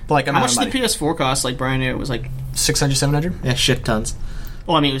like how amount much of did money. the PS4 cost? Like brand new, it was like, 600, 700? yeah, shit tons.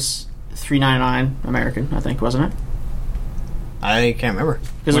 well, I mean, it was $399 American, I think, wasn't it? I can't remember.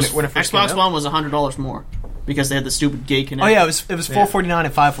 Because When it first came Xbox out? One was $100 more because they had the stupid gay connect. Oh yeah, it was $449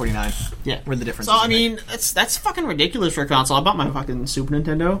 and $549. yeah. Were the differences. So I mean, that's fucking ridiculous for a console. I bought my fucking Super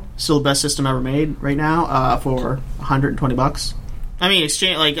Nintendo, still the best system ever made right now, for $120. I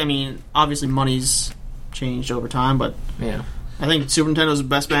mean, obviously money's changed over time, but Yeah. I think Super Nintendo's the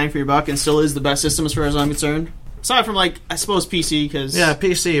best bang for your buck and still is the best system as far as I'm concerned. Aside from, like, I suppose PC, because Yeah,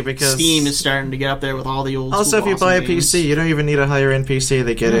 PC, because Steam is starting to get up there with all the old also, if you buy a PC, you don't even need a higher-end PC.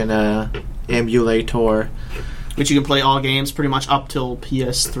 They get an emulator. which you can play all games pretty much up till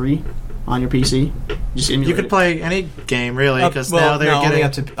PS3 on your PC. Just emulate You could it. play any game, really, because now they're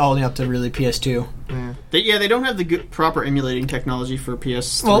getting... only up to really PS2. They don't have the good, proper emulating technology for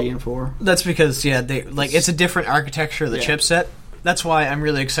PS3 Well, and 4. That's because it's a different architecture of the Yeah. chipset. That's why I'm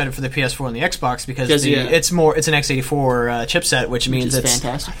really excited for the PS4 and the Xbox because yeah. it's an x84 chipset, which means It's it's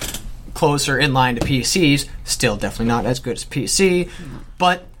fantastic. closer in line to PCs. Still, definitely not as good as PC,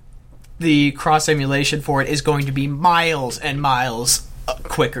 but the cross emulation for it is going to be miles and miles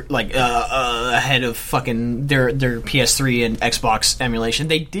quicker, ahead of fucking their PS3 and Xbox emulation.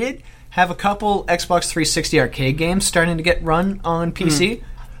 They did have a couple Xbox 360 arcade games starting to get run on PC,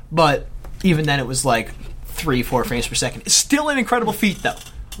 but even then it was like 3-4 frames per second. It's still an incredible feat, though.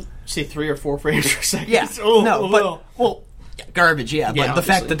 You say 3 or 4 frames per second. Yeah, Oh, no, oh, but oh. well, garbage. Yeah, Yeah, but the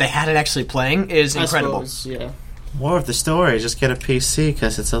fact obviously. that they had it actually playing is I incredible. suppose, yeah. More of the story. Just get a PC,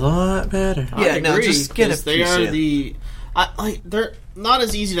 because it's a lot better. I Yeah, no, agree, just get a 'cause they PC. are they're not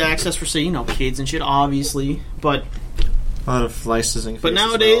as easy to access for, say, kids and shit, obviously, but A lot of licensing. But fees as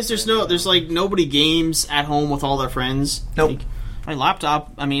nowadays, well. there's like nobody games at home with all their friends. Nope. Like, my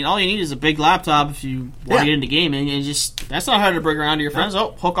laptop. I mean, all you need is a big laptop if you want to Yeah. get into gaming. And that's not hard to bring around to your friends.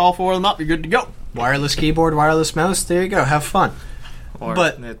 Oh, hook all 4 of them up. You're good to go. Wireless keyboard, wireless mouse. There you go. Have fun. Or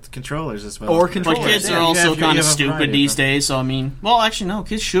but- controllers as well. Or But controllers. kids Yeah, are you also have- kind you of have a stupid variety of these them. days. So I mean, well, actually, no.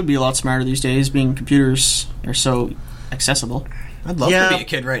 Kids should be a lot smarter these days, being computers are so accessible. I'd love Yeah. to be a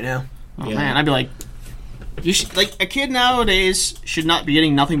kid right now. Oh Yeah. man, I'd be like, you should, like a kid nowadays should not be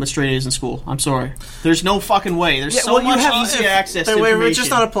getting nothing but straight A's in school. I'm sorry. There's no fucking way. There's Yeah, so well, you much have- easy access to We're information.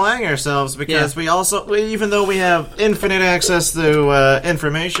 just not applying ourselves because Yeah. even though we have infinite access to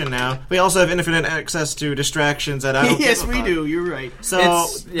information now, we also have infinite access to distractions that I don't Yes, give a we fuck. do. You're right. So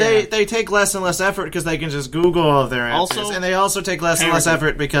It's- yeah. they take less and less effort because they can just Google all of their answers, Also, and they also take less and less parenting.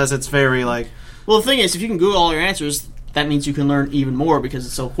 effort because it's very like Well, the thing is, if you can Google all your answers, that means you can learn even more because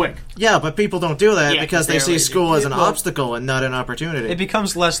it's so quick. yeah, but people don't do that Yeah, because they they're see lazy. school as an Well, obstacle and not an opportunity. It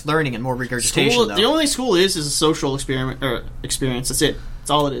becomes less learning and more regurgitation, School, though. the only school is a social experience. That's it. That's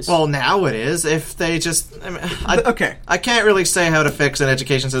all it is. Well, now it is. If they just, I mean, Okay. I can't really say how to fix an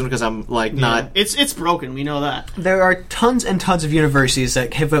education system because I'm like Yeah. not. It's broken. We know that. There are tons and tons of universities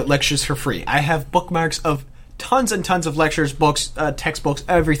that give out lectures for free. I have bookmarks of tons and tons of lectures, books, textbooks,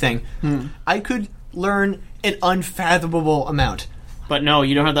 everything. I could learn an unfathomable amount. But no,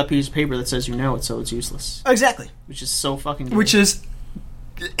 you don't have that piece of paper that says you know it, so it's useless. Exactly. Which is so fucking good. Which is,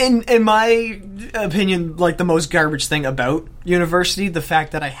 in my opinion, like the most garbage thing about university. The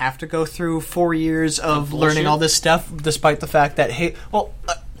fact that I have to go through 4 years of learning all this stuff, despite the fact that, hey, well,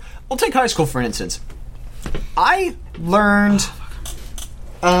 we'll take high school for instance. I learned,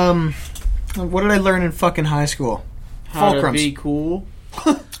 what did I learn in fucking high school? How to Fulcrums. be cool.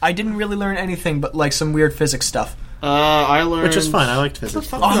 I didn't really learn anything but like some weird physics stuff. I learned... Which is fine. I liked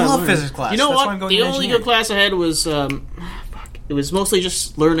physics. Oh, I love physics class. You know That's why I'm what? going The to only engineering. good class I had was... it was mostly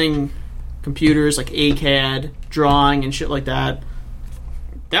just learning computers, like ACAD, drawing, and shit like that.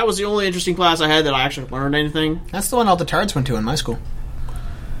 That was the only interesting class I had that I actually learned anything. That's the one all the tards went to in my school.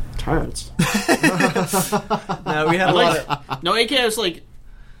 Tards. No, we had a lot of... No, ACAD was like...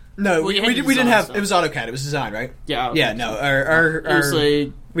 No, Well, we you had to didn't design have... stuff. It was AutoCAD. It was design, right? Yeah. Yeah, no. Our It was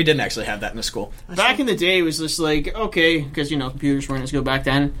like... we didn't actually have that in the school. Back in the day, it was just like, okay, because, computers weren't as good back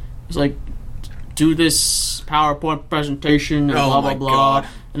then. It was like, do this PowerPoint presentation and Oh blah, my blah, blah. God.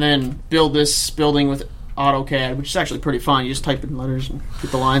 And then build this building with AutoCAD, which is actually pretty fun. You just type in letters and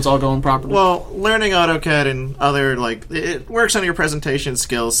get the lines all going properly. Well, learning AutoCAD and other, it works on your presentation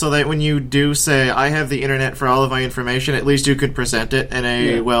skills so that when you do say, I have the internet for all of my information, at least you could present it in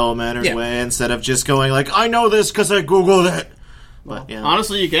a well-mannered way instead of just going like, I know this because I Googled it. But, yeah.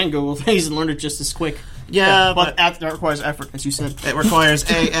 Honestly, you can Google things and learn it just as quick. Yeah, But that requires effort, as you said. it requires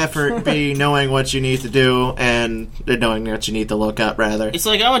A, effort, B, knowing what you need to do, and knowing what you need to look up, rather. It's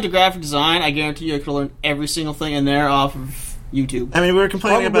like I went to graphic design. I guarantee you I could have learned every single thing in there off of YouTube. I mean, we were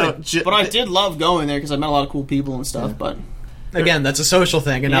complaining about... But I did love going there because I met a lot of cool people and stuff, but... Again, that's a social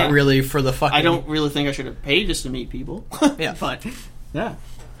thing and not Yeah. really for the fucking... I don't really think I should have paid just to meet people. Yeah. But, yeah.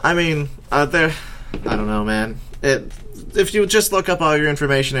 I mean, I don't know, man. If you just look up all your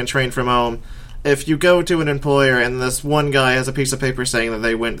information and train from home, if you go to an employer and this one guy has a piece of paper saying that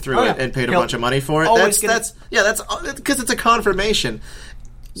they went through it and paid a bunch of money for it, always that's because it's a confirmation.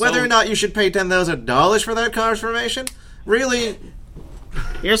 Whether or not you should pay $10,000 for that confirmation, really,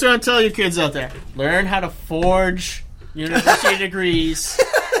 Here's what I'm telling you kids out there. Learn how to forge university degrees,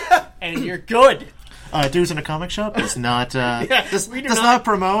 and you're good. Dudes in a comic shop does not we do does not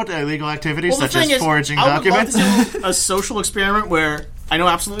promote illegal activities Well, the such as thing is, forging I would love documents. to do a social experiment where I know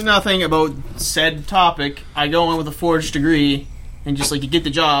absolutely nothing about said topic. I go in with a forged degree, and just like you get the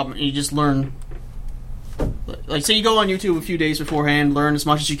job, and you just learn. Like, say you go on YouTube a few days beforehand, learn as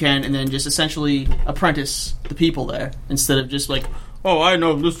much as you can, and then just essentially apprentice the people there instead of just like, oh, I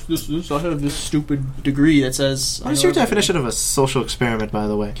know this. I have this stupid degree that says. What's your definition of a social experiment, by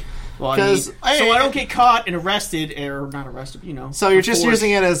the way? Well, so I don't get caught and arrested, or not arrested, So you're just forged.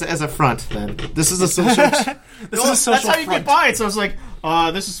 using it as a front, then. This is a social... That's how you get by it. So I was like,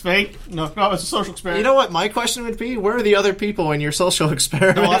 this is fake. No, it's a social experiment. You know what my question would be? Where are the other people in your social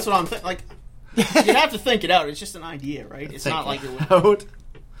experiment? No, that's what I'm thinking. Like, you have to think it out. It's just an idea, right? It's not like it would. out.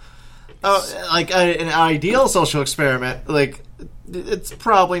 Oh, like an ideal social experiment, like it's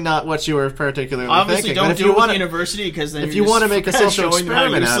probably not what you were particularly Obviously, thinking. don't if do you it want with the university because then if you're you want to just make a social showing them how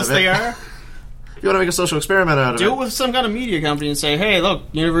experiment out useless of it, they are. if you want to make a social experiment out of Do it, it with some kind of media company and say, "Hey, look,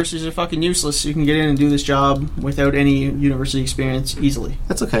 universities are fucking useless. You can get in and do this job without any university experience easily."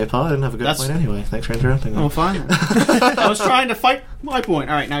 that's okay, Paul. I didn't have a good That's- point anyway. Thanks for interrupting. Oh, fine. Then. I was trying to fight my point.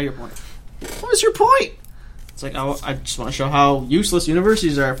 All right, now your point. What was your point? It's like I just want to show how useless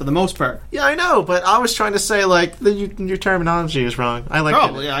universities are for the most part. Yeah, I know, but I was trying to say like your terminology is wrong. I like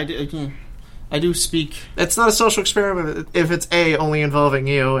Probably, yeah, I do speak. It's not a social experiment if it's only involving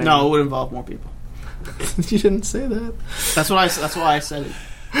you. And No, it would involve more people. you didn't say that. That's why I said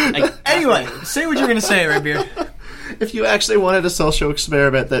it. Anyway, say what you're going to say, Redbeard. If you actually wanted a social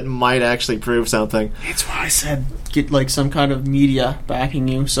experiment that might actually prove something, It's why I said get like some kind of media backing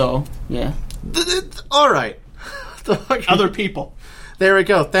you. So yeah, all right. The fuck- other people. There we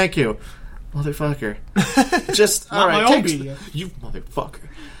go. Thank you, motherfucker. Just all Not right. my own Take, media. you motherfucker.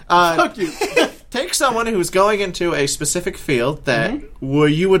 Fuck you. Take someone who's going into a specific field that where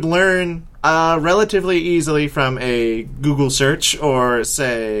you would learn relatively easily from a Google search or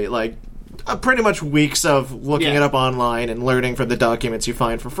say like pretty much weeks of looking it up online and learning from the documents you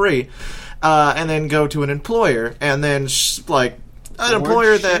find for free, and then go to an employer and then an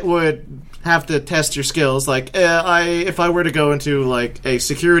employer that would have to test your skills. Like if I were to go into like a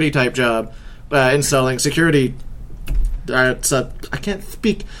security type job installing security. I can't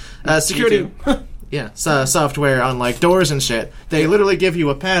speak. Security, software on like doors and shit. They literally give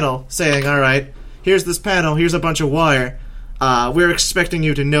you a panel saying, "All right, here's this panel. Here's a bunch of wire. We're expecting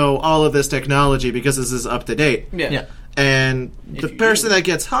you to know all of this technology because this is up to date." Yeah. And the you person do. that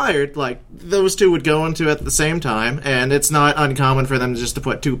gets hired, like, those two would go into at the same time, and it's not uncommon for them just to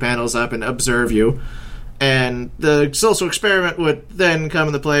put 2 panels up and observe you. And the social experiment would then come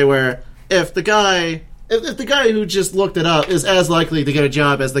into play where if the guy who just looked it up is as likely to get a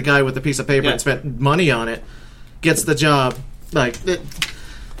job as the guy with the piece of paper Yeah. and spent money on it gets the job, like,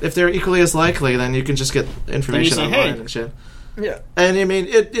 if they're equally as likely, then you can just get information say, online hey. and shit. Yeah. And I mean,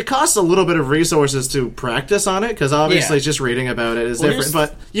 it costs a little bit of resources to practice on it because obviously Yeah. just reading about it is Well, different.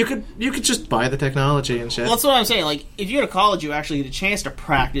 But you could just buy the technology and shit. Well, that's what I'm saying. Like, if you go to college, you actually get a chance to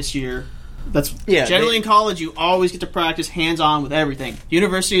practice your. That's Yeah, generally they- in college, you always get to practice hands-on with everything.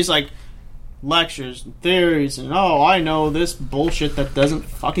 University is like lectures, and theories, and I know this bullshit that doesn't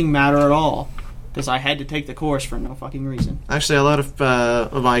fucking matter at all because I had to take the course for no fucking reason. Actually, a lot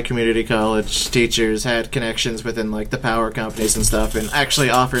of my community college teachers had connections within like the power companies and stuff, and actually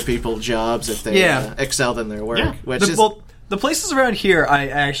offered people jobs if they Yeah. excelled in their work. Yeah. Which The, is well, the places around here I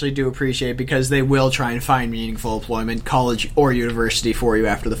actually do appreciate because they will try and find meaningful employment, college or university, for you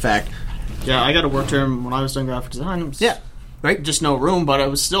after the fact. Yeah, I got a work term when I was doing graphic design. It was Right? just no room, but I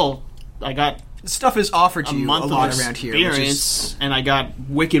was still. I got Stuff is offered to a you a month lot of around here. Which is, experience, and I got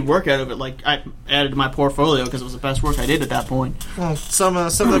wicked work out of it. Like I added to my portfolio because it was the best work I did at that point. well, some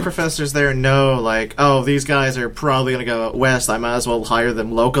of the professors there know like, oh, these guys are probably going to go out west. I might as well hire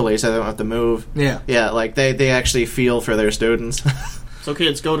them locally so they don't have to move. yeah. Yeah, like they actually feel for their students. So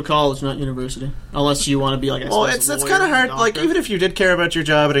kids, go to college, not university, unless you want to be like. Well, it's kind of hard. Like, even if you did care about your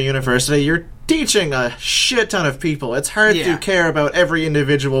job at a university, you're teaching a shit ton of people. It's hard Yeah. to care about every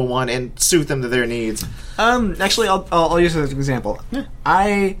individual one and suit them to their needs. Actually, I'll use it as an example.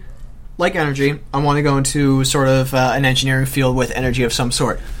 I like energy. I want to go into sort of an engineering field with energy of some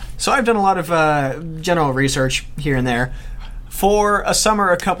sort. So I've done a lot of general research here and there. For a summer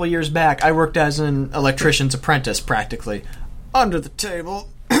a couple years back, I worked as an electrician's apprentice, practically. Under the table.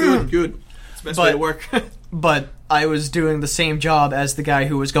 good. It's the best way But- to work. But I was doing the same job as the guy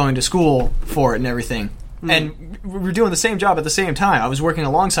who was going to school for it and everything. And we were doing the same job at the same time. I was working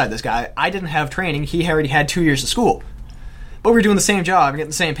alongside this guy. I didn't have training. He already had 2 years of school. But we were doing the same job and getting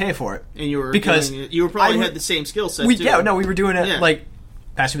the same pay for it. And you were Because doing it- you were probably I- had the same skill set. We too. we were doing it Yeah. like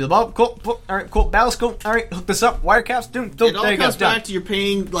pass me the ball, cool, all right, cool, ballast, cool, all right, hook this up, wire caps, It there all you go, comes done. back to you're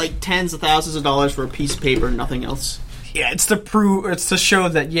paying like tens of thousands of dollars for a piece of paper and nothing else. Yeah, it's to show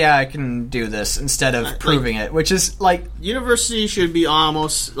that I can do this instead of proving it, which is like University should be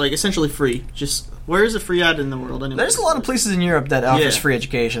almost like essentially free. Just where is it free at in the world anyway? there's a lot of places in Europe that offers Yeah. free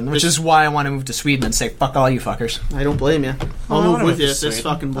education, which is why I want to move to Sweden and say fuck all you fuckers. I don't blame you. I'll I move wanna with move you to if this Sweden.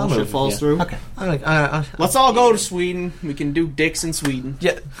 fucking I'll bullshit move with falls you. through. Okay. I'm like, Let's all go to Sweden. We can do dicks in Sweden.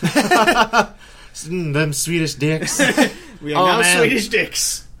 Yeah. them Swedish dicks. We are Oh, now man. Swedish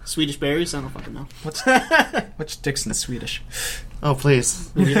dicks. Swedish berries? I don't fucking know. What's dicks in Swedish? Oh, please.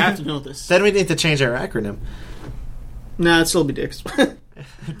 You have to know this. Then we need to change our acronym. Nah, it'd still be dicks.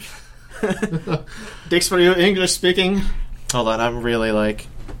 Dicks for you, English speaking. Hold on, I'm really like...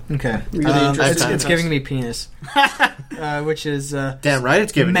 Okay. Really interesting. It's giving me penis. Which is Damn right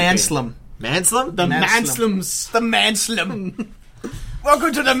it's giving Manslum. Manslum? The Manslum. Manslums. The Manslum.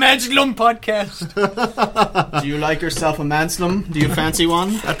 Welcome to the Manslum podcast. Do you like yourself a Manslum? Do you fancy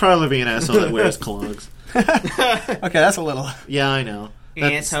one? I'd probably be an asshole that wears clogs. Okay, that's a little. Yeah, I know.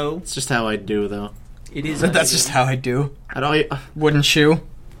 That's Asshole. It's just how I do, though. It is. That's just how I do. I don't... Wooden shoe.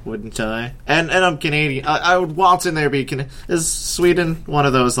 Wouldn't I? And I'm Canadian. I would waltz in there. Is Sweden one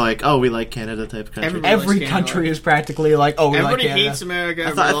of those like, oh, we like Canada type country? Everybody Every likes country Canada. is practically like, oh, we Everybody like Canada. hates America.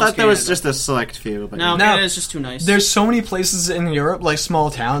 I thought there was just a select few. But No, No. Canada's just too nice. There's so many places in Europe, like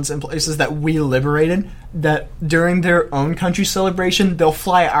small towns and places that we liberated, that during their own country celebration, they'll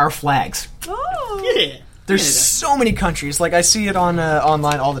fly our flags. yeah. There's Canada. so many countries. Like, I see it on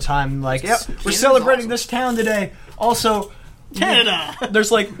online all the time. Like, yep, we're Canada's celebrating awesome. this town today. Also, Canada. there's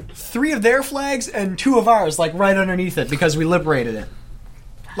like 3 of their flags and 2 of ours, like right underneath it because we liberated it.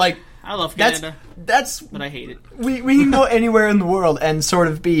 Like, I love that's Canada, but I hate it. we can go anywhere in the world and sort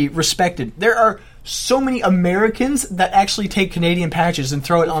of be respected. There are so many Americans that actually take Canadian patches and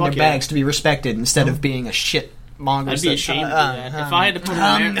throw it on their fuck yeah. bags to be respected instead of being a shit monger. I'd be ashamed of that. If I had to put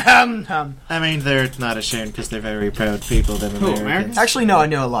an Ameri- I mean, they're not ashamed because they're very proud people. Them Who, Americans. Americans? Actually, no, I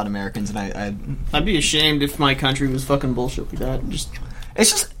know a lot of Americans, and I I'd be ashamed if my country was fucking bullshit like that. Just it's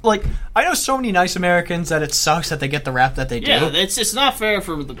just like I know so many nice Americans that it sucks that they get the rap that they do. yeah, it's not fair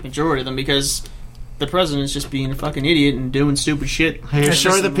for the majority of them because the president's just being a fucking idiot and doing stupid shit. Are you It's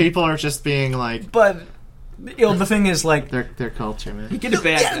sure just- the people are just being like But the thing is, like, their culture, man? Get it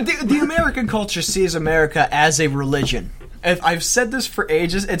back. the American culture sees America as a religion. I've said this for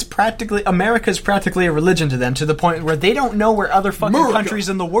ages. America's practically a religion to them, to the point where they don't know where other fucking America. countries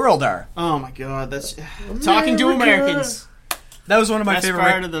in the world are. Oh my god, that's talking to Americans. That was one of my Best favorite.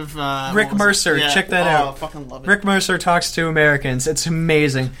 part of the Rick what was it? Mercer, Yeah. check that Oh, out. I fucking love it. Rick Mercer talks to Americans. It's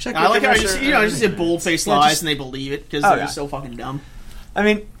amazing. Check I like Rick how Mercer. just say bold-faced Yeah, lies just- and they believe it because Oh, they're yeah. just so fucking dumb. I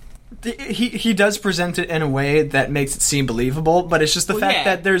mean, he does present it in a way that makes it seem believable, but it's just the fact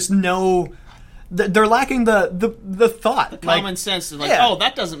that there's no. They're lacking the thought. Common sense. They're like, yeah. oh,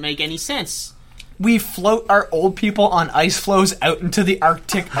 that doesn't make any sense. We float our old people on ice floes out into the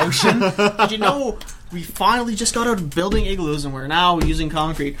Arctic Ocean. Did you know we finally just got out of building igloos and we're now using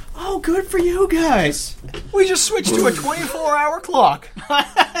concrete? Oh, good for you guys. We just switched to a 24-hour clock.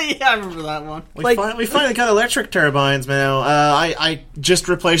 Yeah, I remember that one. We finally got electric turbines now. I just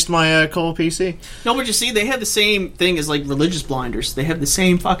replaced my coal PC. No, but you see, they have the same thing as like religious blinders. They have the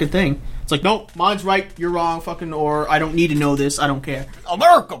same fucking thing. It's like, nope, mine's right, you're wrong, fucking, or I don't need to know this, I don't care.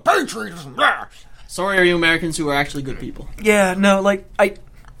 America, patriotism. Sorry, are you Americans who are actually good people? Yeah, no,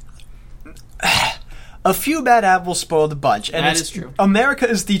 a few bad apples spoil the bunch, and That it's is true. America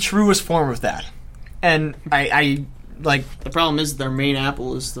is the truest form of that, and I like. The problem is their main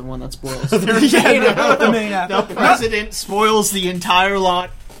apple is the one that spoils. The main apple. The president spoils the entire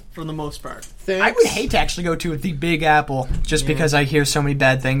lot for the most part. Thanks. I would hate to actually go to the Big Apple just because I hear so many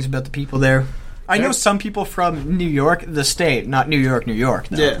bad things about the people there. I know some people from New York, the state, not New York, New York.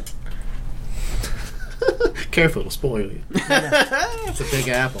 Though. Yeah. Careful, it'll spoil you. It's a big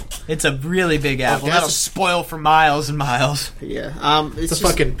apple. It's a really big apple. guess- That'll spoil for miles and miles. Yeah. It's It's a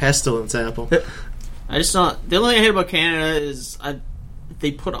fucking pestilence apple. I just not. The only thing I hate about Canada is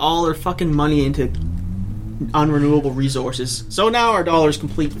they put all their fucking money into unrenewable resources. So now our dollar is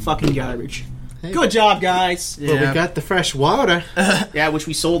complete fucking garbage. Hey. Good job, guys. But we got the fresh water. Yeah, I wish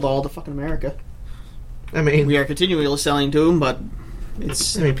we sold all to fucking America. I mean, We are continually selling to them, but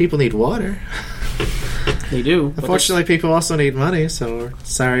it's people need water. they do. but Unfortunately, people also need money, so we're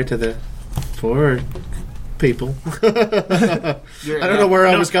sorry to the poor people. you're- I don't know where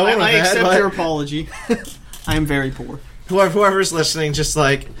I was going with I that, accept but- your apology. I am very poor. Whoever's listening, just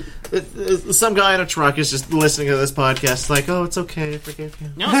like some guy in a truck is just listening to this podcast, like, oh, it's okay, I forgive you.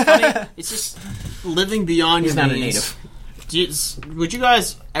 No, it's funny. It's just living beyond He's your not a means. Would you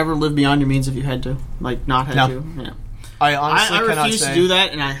guys ever live beyond your means if you had to? Like, not had No. to? Yeah. I honestly I cannot refuse say. to do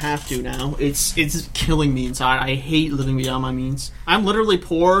that, and I have to now. It's killing me inside. I hate living beyond my means. I'm literally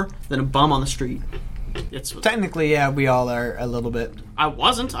poorer than a bum on the street. It's Technically, yeah, we all are a little bit. I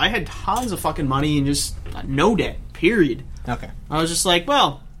wasn't. I had tons of fucking money and just no debt. Period. Okay. I was just like,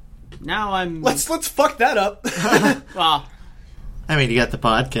 well, now I'm. Let's fuck that up. Well, I mean, you got the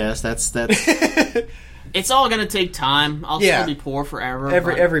podcast. That's it's all gonna take time. I'll Yeah. still be poor forever.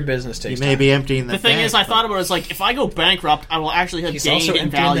 but every business you takes. may be emptying the the thing tank, is, I but- thought about it. It's like if I go bankrupt, I will actually have He's gained also in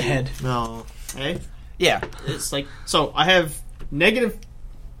empty in value. the head. No. Eh? Yeah. It's like so I have negative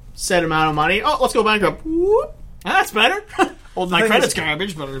set amount of money. Oh, let's go bankrupt. Whoop. That's better. Well, the My thing credit's is-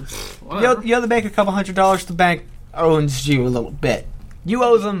 garbage, but You whatever. owe the bank a couple $100. The bank owns you a little bit. You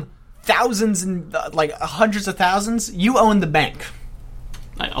owe them thousands and like hundreds of thousands. You own the bank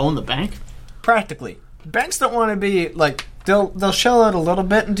I own the bank. practically. Banks don't want to be like they'll shell out a little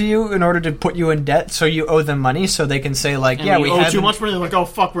bit into you in order to put you in debt, so you owe them money, so they can say like, And yeah, we we owe have too much money. They're like, oh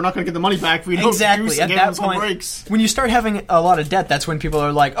fuck, we're not going to get the money back if we don't Exactly. do At give that them some point, breaks. when you start having a lot of debt, that's when people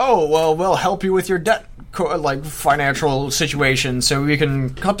are like, "Oh, well, we'll help you with your debt, like financial situation, so we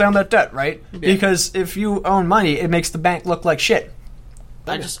can cut down that debt, right?" Because if you own money, it makes the bank look like shit.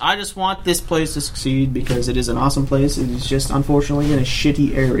 I just want this place to succeed because it is an awesome place. It is just unfortunately in a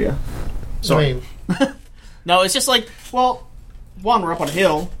shitty area. I mean, No, it's just like, well, one, we're up on a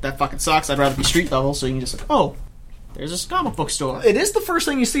hill. That fucking sucks. I'd rather be street level, so you can just like, oh, there's a comic book store. It is the first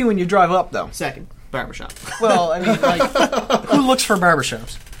thing you see when you drive up, though. Second, barbershop. Well, I mean, like, who looks for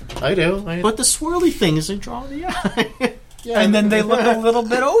barbershops? I do. But the swirly thing is they draw the eye. And then they look a little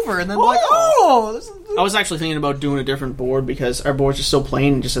bit over, and then like, oh, this is... I was actually thinking about doing a different board because our board's just so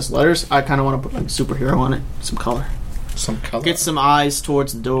plain and just has letters. I kind of want to put like a superhero on it, some color. Some color. Get some eyes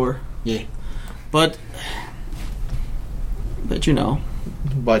towards the door. Yeah. But you know.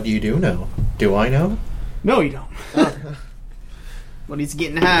 But you do know. Do I know? No, you don't. But he's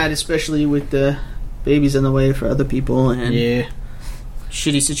getting had, especially with the babies in the way for other people and Yeah.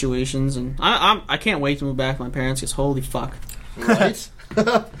 shitty situations. And I can't wait to move back with my parents because holy fuck. Right?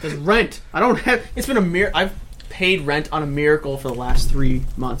 Because rent, I don't have. It's been I've paid rent on a miracle for the last 3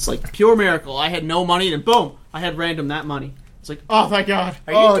 months, like pure miracle. I had no money, and boom, I had random that money. It's like, oh thank God.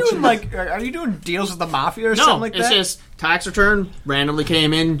 Are you doing deals with the mafia or No, something like it's that? just tax return randomly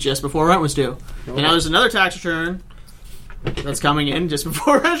came in just before rent was due. And now there's another tax return that's coming in just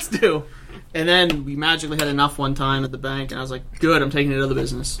before rent's due. And then we magically had enough one time at the bank, and I was like, good, I'm taking it out of the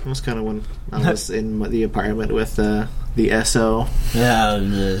business. It was kind of when I was in the apartment with the SO. Yeah,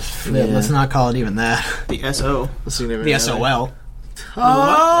 let's not call it even that. The SO. So you never The know. SOL. What?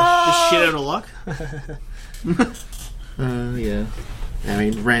 The shit out of luck? Yeah. I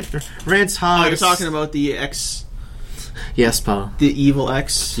mean, rent's Oh, high. you're talking about the X, Yes, Paul. the evil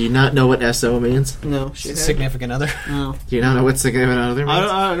X? Do you not know what SO means? No, shithead. Significant other. No. Do you not know what significant other means?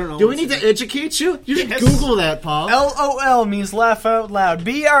 I don't know. Do we need to educate you? You should Yes. Google that, Paul. LOL means laugh out loud.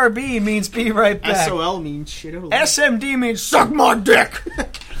 BRB means be right back. SOL means shit out of luck. SMD means suck my dick.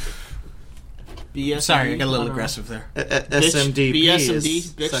 BSMD. Sorry, I got a little don't know. aggressive there. SMD. BSMD,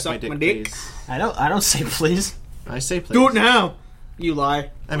 bitch, suck my dick. please. I don't say please. I say please. Do it now. You lie.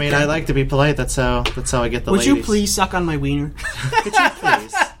 I mean, I like to be polite. That's how I get the Would ladies. you please suck on my wiener? Could you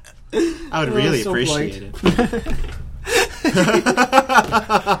please? I would really so appreciate it.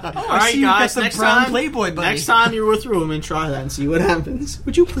 All right, you've got guys. the Next brown time, Playboy buddy. next time you're with Roman, try that and see what happens.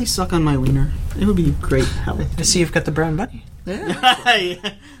 Would you please suck on my wiener? It would be great help. I see you've got the brown bunny.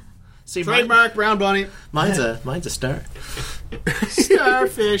 See, Trademark brown bunny. mine's a star.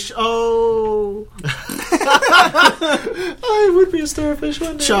 Starfish. Oh, I would be a starfish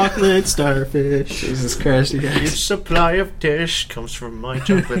one day. chocolate starfish. Jesus Christ, you guys. Each supply of dish comes from my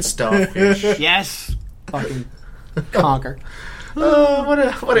chocolate starfish. Yes. Fucking conquer. Oh,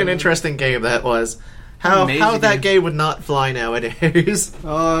 what an interesting game that was. How Amazing that game. game would not fly nowadays.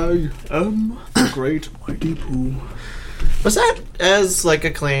 I am the great mighty Pooh. Was that as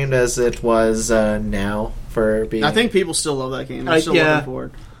acclaimed as it was now for being? I think people still love that game. They're still yeah. looking for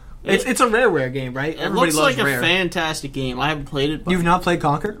it. It's a rare game, right? It Everybody looks loves like rare. a fantastic game. I haven't played it. But You've not played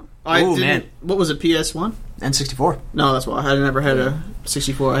Conquer? I Oh didn't- man, What was it? PS1? N64. No, that's why I never had a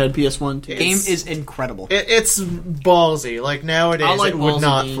 64. I had PS1 too. Game is incredible. It's ballsy. Like nowadays, I like it would ballsy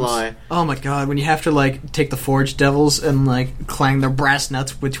not games. fly. Oh my god, when you have to take the Forge Devils and clang their brass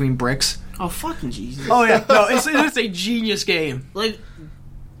nuts between bricks. Oh fucking Jesus! Oh yeah, no, it's a genius game. Like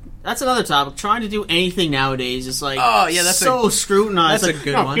that's another topic. Trying to do anything nowadays is Oh, yeah, that's so scrutinized. that's a Like,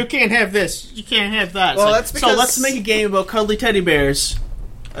 good no, one. You can't have this. You can't have that. It's Well, like, that's because- so let's make a game about cuddly teddy bears.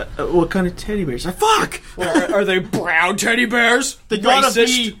 What kind of teddy bears? Fuck! Are they brown teddy bears? They gotta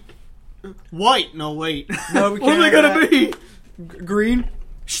Racist. be white. No, wait. No, we What are can't they have gonna be? green.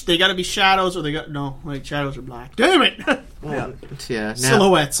 They gotta be shadows, or they got no. Like shadows are black. Damn it! Yeah. Now,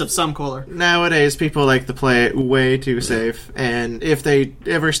 Silhouettes of some color. nowadays, people like to play it way too safe, and if they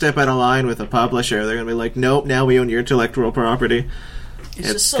ever step out of line with a publisher, they're gonna be like, "Nope, now we own your intellectual property."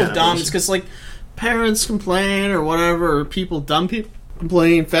 It's just so kinda dumb. bullshit. It's because parents complain or whatever, or dumb people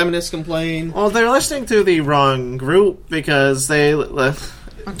complain, feminists complain. Well, they're listening to the wrong group because they.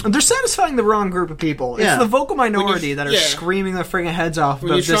 They're satisfying the wrong group of people. Yeah. It's the vocal minority you- that are yeah. screaming their friggin' heads off When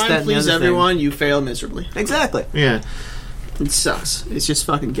about you this, try that, and and the please other thing. everyone, you fail miserably. Exactly. Yeah. It sucks. It's just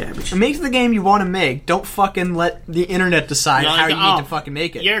fucking garbage. Make the game you want to make. Don't fucking let the internet decide You're how like, you need oh, to fucking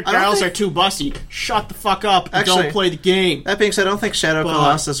make it. Your I don't girls think- are too busty. Shut the fuck up and Actually- don't play the game. That being said, I don't think Shadow But-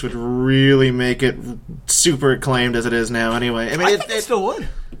 Colossus would really make it super acclaimed as it is now. Anyway, I mean, I think it still would.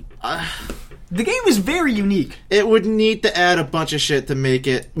 The game is very unique. it would need to add a bunch of shit to make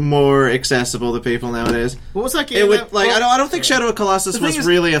it more accessible to people nowadays. What was that game? It would that- I don't think Shadow of Colossus The thing was is-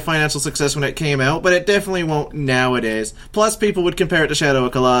 really a financial success when it came out, but it definitely won't nowadays. Plus, people would compare it to Shadow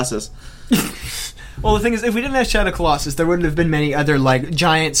of Colossus. Well, the thing is, if we didn't have Shadow Colossus, there wouldn't have been many other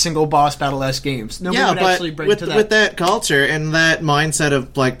giant single boss battle-esque games. Nobody Yeah, would but actually bring with to that. with that culture and that mindset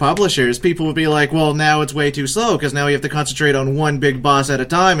of publishers, people would be like, "Well, now it's way too slow because now you have to concentrate on one big boss at a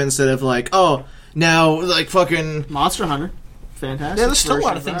time instead of now fucking." Monster Hunter. Fantastic. Yeah, there's still a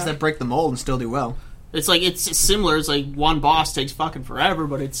lot version of things that break the mold and still do well. It's similar. It's like one boss takes fucking forever,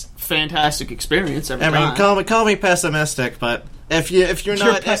 but it's fantastic experience every I mean, time. call me pessimistic, but if you're You're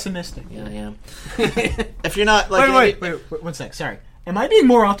not pessimistic. yeah, I am. If you're not Wait, 1 sec. Sorry. Am I being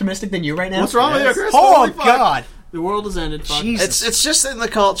more optimistic than you right now? What's wrong with you, Chris? Oh, Holy fuck. God. The world has ended. Fuck. Jesus. It's just in the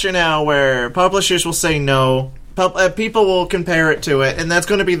culture now where publishers will say no. People will compare it to it, and that's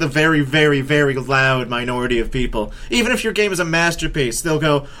going to be the very, very, very loud minority of people. Even if your game is a masterpiece, they'll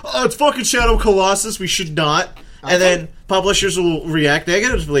go, "Oh, it's fucking Shadow Colossus. We should not." And then publishers will react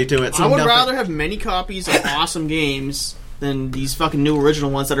negatively to it. So I would nothing- rather have many copies of awesome games than these fucking new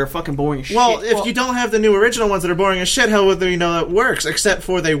original ones that are fucking boring as Well, shit. if you don't have the new original ones that are boring as shit, how would they know that works? Except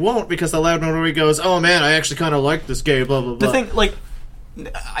for they won't, because the loud minority goes, "Oh man, I actually kind of like this game." Blah blah blah. The thing,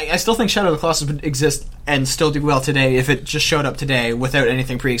 I still think Shadow of the Colossus would exist and still do well today if it just showed up today without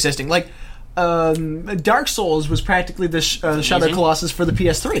anything pre-existing. Dark Souls was practically the Shadow of the Colossus for the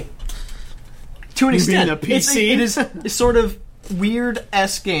PS3. to an You mean extent. the PC? It is a sort of weird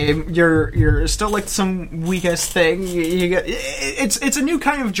S game. You're still like some weak S thing. You get it's a new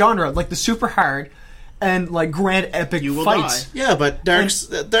kind of genre, like the super hard and like grand epic You will fights. die. Yeah, but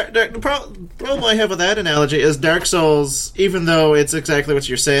the problem I have with that analogy is Dark Souls, even though it's exactly what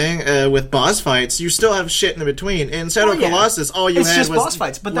you're saying, with boss fights, you still have shit in between. In Shadow of yeah. Colossus, all you It's had just was boss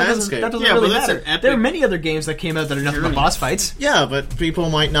fights, but that landscape. doesn't Yeah, really but that's matter. an epic There are many other games that came out that are nothing but journey. boss fights. Yeah, but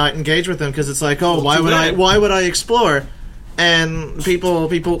people might not engage with them because it's like, oh, Well, too bad. why would I explore? And people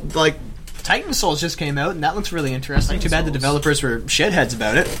like, Titan Souls just came out, and that looks really interesting. Titan Too bad the Souls. developers were shitheads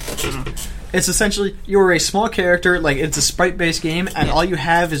about it. It's essentially, you're a small character, like, it's a sprite-based game, and all you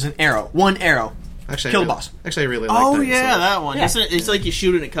have is an arrow. One arrow. actually, Kill I the really, boss. Actually, I really like Oh Dark yeah, Souls. that one. Yeah. Isn't it? It's like you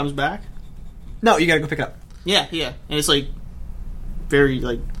shoot it and it comes back. No, you gotta go pick it up. Yeah, yeah, and it's like very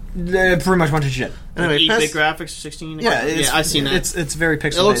like Pretty much a bunch of shit. Anyway, 8-bit graphics, 16. Yeah, I've seen that. It's very It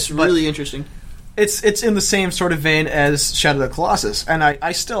pixel-based. looks but really interesting. It's in the same sort of vein as Shadow of the Colossus, and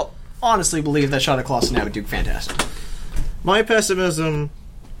I still honestly believe that Shadow of the Colossus now would do fantastic. My pessimism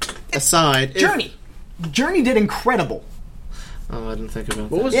aside, Journey did incredible. Oh, I didn't think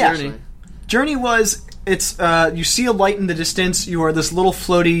about What that. was Yeah. Journey? Journey was you see a light in the distance. You are this little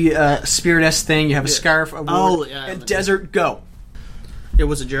floaty spirit-esque thing. You have a scarf, a ward, Oh, yeah, I and remember. desert. Go. It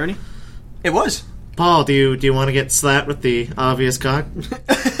was a journey. It was. Paul, do you want to get slapped with the obvious cock?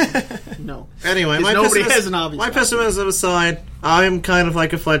 No. Anyway, 'Cause nobody has an obvious my cock. pessimism aside, I'm kind of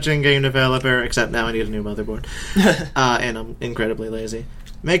like a fledgling game developer, except now I need a new motherboard, and I'm incredibly lazy.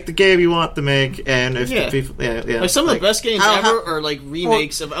 Make the game you want to make, and if Yeah. people, yeah. Like some of the best games how- ever how- are like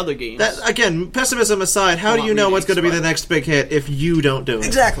remakes of other games. That, again, pessimism aside, how do Not you know what's remakes, going to be but- the next big hit if you don't do it?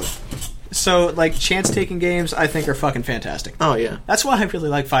 Exactly. So, like, chance-taking games, I think, are fucking fantastic. Oh yeah. That's why I really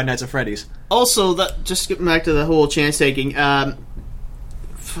like Five Nights at Freddy's. Also, that just getting back to the whole chance taking.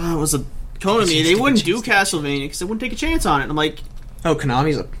 Was a Konami? They wouldn't do Castlevania because they wouldn't take a chance on it. I'm like, Oh,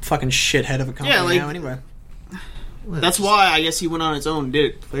 Konami's a fucking shithead of a company Yeah, like- now, anyway. that's why I guess he went on his own and did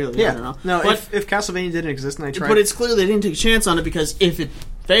it. Clearly, I don't know. No, but, if Castlevania didn't exist and I tried... but it's clear they didn't take a chance on it because if it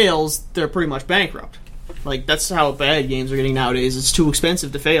fails, they're pretty much bankrupt. Like that's how bad games are getting nowadays. It's too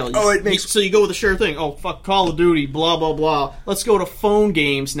expensive to fail. Oh, it makes- so you go with the sure thing. Oh fuck, Call of Duty, blah blah blah. Let's go to phone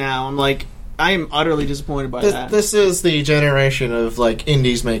games now. I'm like, I am utterly disappointed by that. This is the generation of like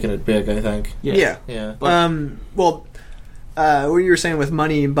indies making it big. I think. Yeah. Yeah. Well, what you were saying with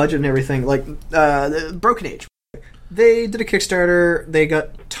money and budget and everything, like Broken Age, they did a Kickstarter, they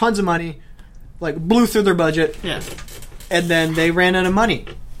got tons of money, like blew through their budget, Yeah. and then they ran out of money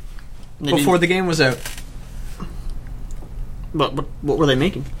before the game was out. But what were they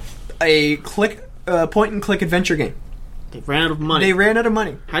making? A point and click adventure game. They ran out of money. They ran out of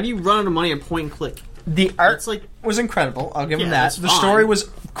money. How do you run out of money and point and click? The art It's like was incredible. I'll give them Yeah, that. that's The fine. story was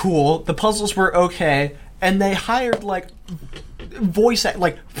cool. The puzzles were okay, and they hired like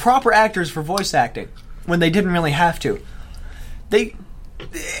proper actors for voice acting when they didn't really have to.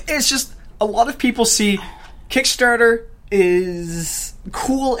 It's just a lot of people see Kickstarter is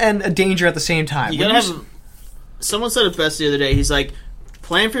cool and a danger at the same time. you When gotta you have. Someone said it best the other day. He's like,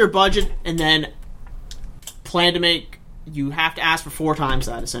 plan for your budget and then plan to make. You have to ask for 4 times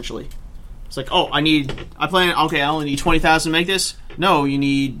that essentially. It's like, oh, I only need 20,000 to make this. No, you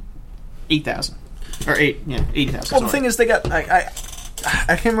need 8,000 or 80,000. Well, the thing is, they got I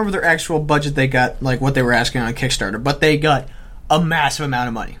can't remember their actual budget. They got like what they were asking on Kickstarter, but they got a massive amount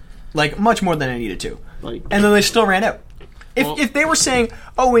of money, like much more than I needed to, Like- and then they still ran out. If they were saying,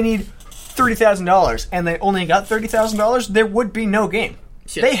 "Oh, we need $30,000," and they only got $30,000, there would be no game.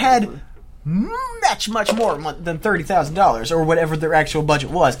 Yeah. They had much more than $30,000 or whatever their actual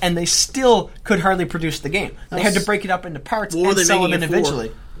budget was, and they still could hardly produce the game. They had to break it up into parts What were and they sell them making it for?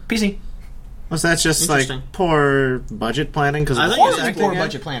 individually. PC. Was that just like Interesting. poor budget planning? Because I think Horribly exactly, poor yeah.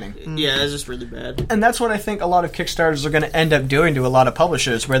 budget planning. Yeah, it's just really bad. And that's what I think a lot of Kickstarters are going to end up doing to a lot of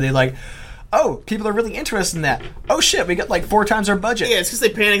publishers, where they like, oh, people are really interested in that. Oh shit, we got like 4 times our budget. Yeah, it's because they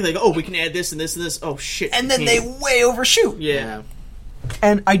panic. Like, oh, we can add this and this and this. Oh shit! And we then they can't. way overshoot. Yeah.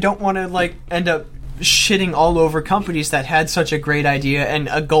 And I don't want to like end up shitting all over companies that had such a great idea and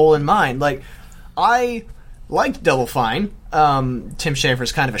a goal in mind. Like, I liked Double Fine. Tim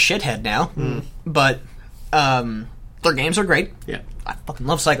Schafer's kind of a shithead now, but their games are great. yeah, I fucking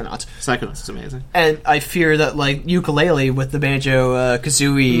love Psychonauts. Psychonauts is amazing. And I fear that, like, Yooka-Laylee with the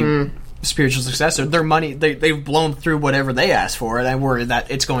Banjo-Kazooie spiritual successor, their money, they've blown through whatever they asked for, and I worry that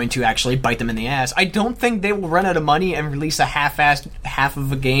it's going to actually bite them in the ass. I don't think they will run out of money and release a half-assed half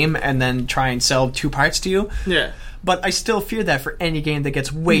of a game and then try and sell 2 parts to you. Yeah. But I still fear that for any game that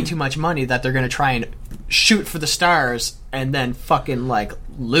gets way too much money, that they're going to try and shoot for the stars and then fucking, like,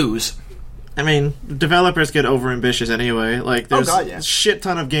 lose. I mean, developers get overambitious anyway. Like, there's God, yeah. a shit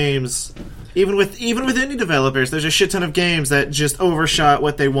ton of games. Even with indie developers, there's a shit ton of games that just overshot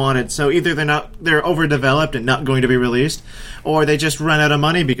what they wanted. So either they're overdeveloped and not going to be released, or they just run out of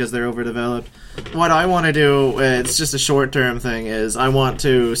money because they're overdeveloped. What I want to do, it's just a short-term thing, is I want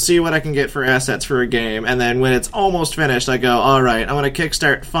to see what I can get for assets for a game, and then when it's almost finished, I go, all right, I want to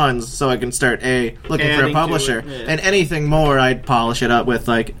kickstart funds so I can start looking for a Adding to publisher, it, yeah. and anything more, I'd polish it up with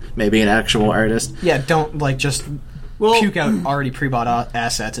like maybe an actual artist. Yeah, don't like just Well, puke out already pre-bought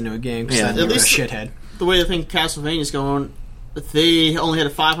assets into a game because Yeah. then you're At a least- shithead. the way I think Castlevania's going, they only had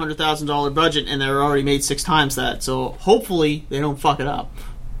a $500,000 budget and they're already made 6 times that. So hopefully they don't fuck it up.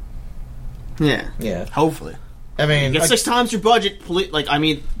 Yeah, Yeah. Hopefully. I mean, you get 6 times your budget.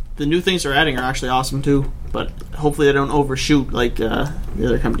 The new things they're adding are actually awesome too. But hopefully they don't overshoot like the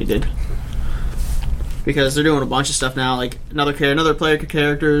other company did. Because they're doing a bunch of stuff now, like another player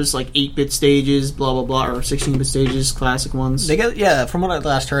characters, like 8-bit stages, blah blah blah, or 16-bit stages, classic ones. From what I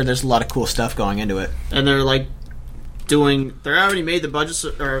last heard, there's a lot of cool stuff going into it. And they're like they already made the budget,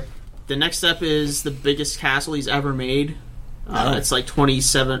 or the next step is the biggest castle he's ever made. It's like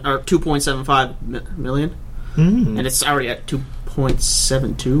 2.75 million, and it's already at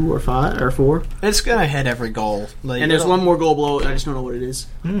 2.72 or 5 or 4. It's gonna hit every goal. Like, And there's one more goal below it. I just don't know what it is.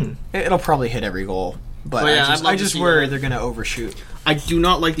 It'll probably hit every goal, but Well, yeah, I I'd love to just see worry that. they're gonna overshoot. I do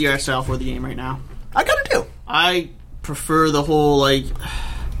not like the art style for the game right now. I gotta do. I prefer the whole like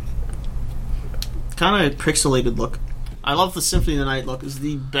kind of pixelated look. I love the Symphony of the Night look. It's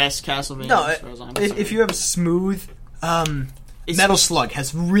the best Castlevania. No, as far as I'm concerned. if you have a smooth, Metal Slug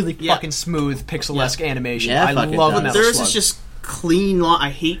has really Yeah. fucking smooth pixel-esque animation. Yeah, I fuck it love does. Metal Theirs Slug. is just clean line.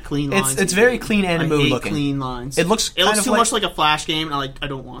 I hate clean lines. It's very clean Animu I hate looking. clean lines. It looks kind of too like- much like a Flash game, and I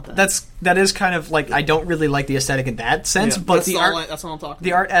don't want that. that is kind of like, I don't really like the aesthetic in that sense, Yeah, but that's the all art, that's all I'm talking.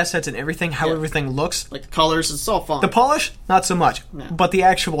 the art assets and everything, how Yeah. everything looks, like the colors, it's all fun. the polish, not so much, Yeah. but the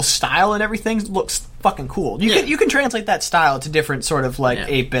actual style and everything looks fucking cool. Yeah. You can translate that style to different sort of like Yeah.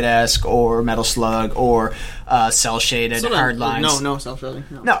 8-bit-esque or Metal Slug or cell shaded So hard lines. No self-shading.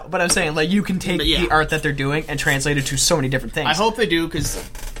 No. No, but I'm saying like you can take But yeah. the art that they're doing and translate it to so many different things. I hope they do because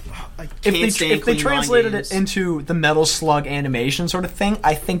if they translated it into the Metal Slug animation sort of thing,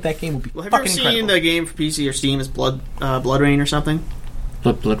 I think that game would be Well, have you ever fucking seen incredible. the game for PC or Steam? Is Blood Rain or something?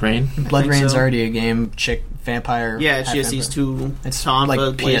 Blood Rain. Blood think Rain's so. already a game. Chick vampire. Yeah, it's half just these vampire. two It's Tonfa,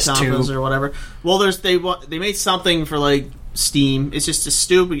 like Blade PS2. Tonfas or whatever. Well, they made something for like Steam. It's just a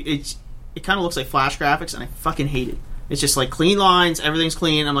stupid. It kind of looks like Flash graphics, and I fucking hate it. It's just like clean lines, everything's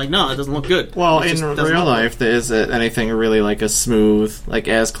clean. I'm like, no, it doesn't look good. Well, It in just doesn't real look good. life, is it anything really like a smooth, like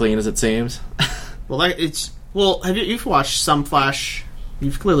as clean as it seems? Well, have you've watched some Flash?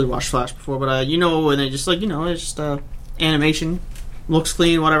 You've clearly watched Flash before, but when they just it's just animation looks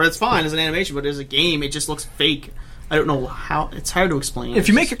clean, whatever. It's fine as an animation, but as a game, it just looks fake. I don't know how. It's hard to explain. If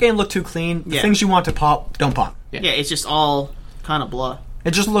you make your game look too clean, the Yeah. things you want to pop don't pop. yeah, it's just all kind of blah.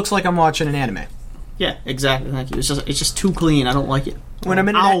 It just looks like I'm watching an anime. Yeah, exactly. Thank you. It's just too clean. I don't like it. When I'm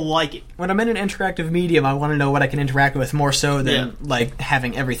in I an- don't like it. When I'm in an interactive medium, I want to know what I can interact with more so than Yeah. like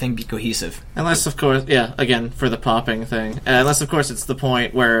having everything be cohesive. Unless, of course, again, for the popping thing. Unless, of course, it's the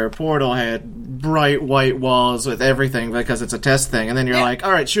point where Portal had bright white walls with everything because it's a test thing, and then you're Yeah. like,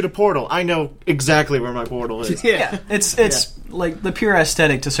 alright, shoot a portal. I know exactly where my portal is. Yeah, it's like the pure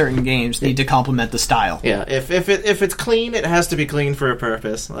aesthetic to certain games need to complement the style. Yeah, if it's clean, it has to be clean for a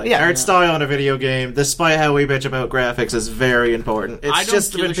purpose. Like, Yeah. art style in a video game, despite how we bitch about graphics, is very important. I It's don't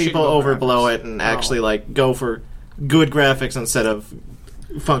just give when a shit people about overblow graphics. it and No. actually like go for good graphics instead of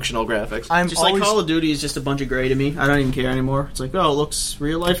functional graphics. I'm Just always like Call of Duty is just a bunch of gray to me. I don't even care anymore. It's like, oh, it looks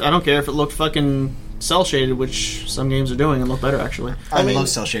real life. I don't care if it looked fucking cell shaded, which some games are doing and look better actually. I mean- love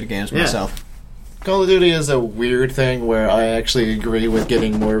cell shaded games Yeah. myself. Call of Duty is a weird thing where I actually agree with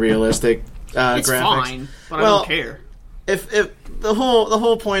getting more realistic It's graphics. fine, but I Well, don't care. If the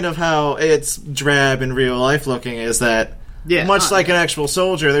whole point of how it's drab in real life looking is that Yeah, much like an actual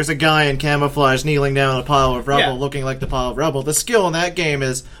soldier, there's a guy in camouflage kneeling down a pile of rubble, Yeah. looking like the pile of rubble. The skill in that game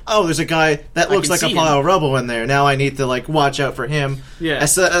is, oh, there's a guy that I looks can like a see pile him. of rubble in there. Now I need to like watch out for him. Yeah.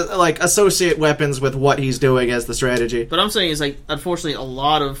 Associate weapons with what he's doing as the strategy. But I'm saying is like, unfortunately, a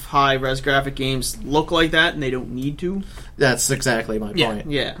lot of high res graphic games look like that, and they don't need to. That's exactly my Yeah.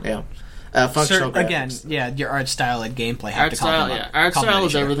 point. Yeah. Yeah. Functional graphics. Again, yeah, your art style and gameplay have Art to style, complement. yeah. Art style complement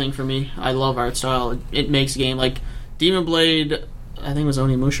is each other. everything for me. I love art style. It makes a game like Demon Blade. I think it was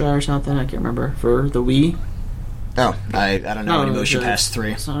Onimusha or something. I can't remember for the Wii. Oh, I don't know. No, Onimusha the- Pass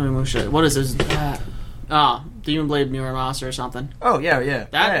 3. It's not Onimusha. What is this? Demon Blade Muramasa or something. Oh, yeah.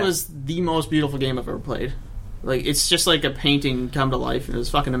 That was the most beautiful game I've ever played. Like, it's just like a painting come to life. It was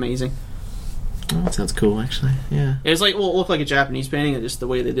fucking amazing. Oh, that sounds cool, actually. Yeah. It was like, well, it looked like a Japanese painting, and just the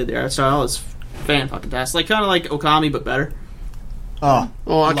way they did the art style is fan-fucking-tastic. Like, kind of like Okami, but better. Oh,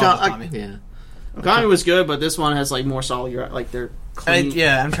 Well, love Okami. yeah. Okami was good, but this one has, like, more solid, like, they're clean.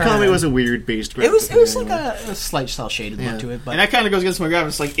 I'm trying. Okami to, was a weird based. It was like a slight cell shaded Yeah. look to it, but And that kind of goes against my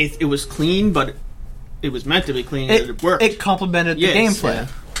graphics. Like, it was clean, but it was meant to be clean, and it worked. it complemented the Yes, gameplay. yeah.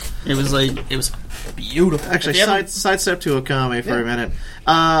 It was, like, it was beautiful. Actually, If you haven't- sidestep to Okami for a minute.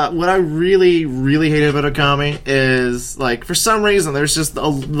 What I really, really hate about Okami is, like, for some reason, there's just the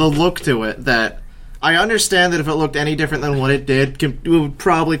look to it that I understand that if it looked any different than what it did, it would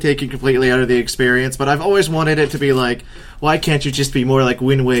probably take you completely out of the experience, but I've always wanted it to be like, why can't you just be more like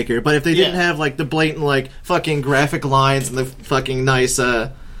Wind Waker? But if they didn't Yeah. have, like, the blatant, like, fucking graphic lines and the fucking nice,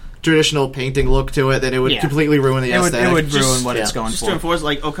 traditional painting look to it, then it would Yeah. completely ruin the It would aesthetic. ruin Just- what it's yeah. going Just to for. enforce,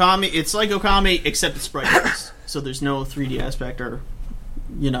 like, Okami, it's like Okami, except it's sprite-based. So there's no 3D aspect or,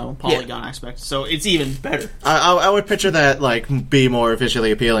 polygon aspect. So it's even better. I would picture that, like, be more visually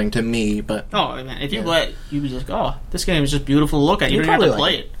appealing to me, but Oh, man, if you play it, you'd be just like, oh, this game is just beautiful to look at. You You'd don't even have to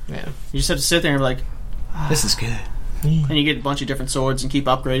probably play like it. yeah. You just have to sit there and be like, This is good. and you get a bunch of different swords and keep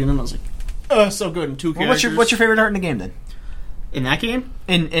upgrading them. I was like, so good in two Well, characters. what's your favorite art in the game then? In that game?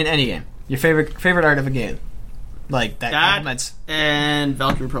 In any game, your favorite art of a game, like that complements. And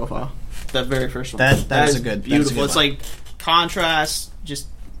Valkyrie Profile. That very first one. That is a good- beautiful. that's a good It's one. like contrast, just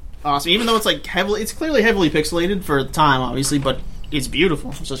awesome. Even though it's like it's clearly heavily pixelated for the time, obviously, but it's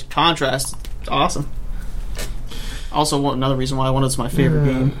beautiful. It's just contrast. It's awesome. Also, another reason why I wanted it's my favorite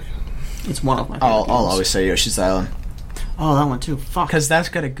game. It's one of my favorite I'll games. always say Yoshi's Island Oh, that one too. Fuck. because that's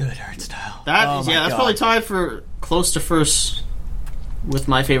got a good art style. That Oh is, my yeah, that's God. probably tied for close to first with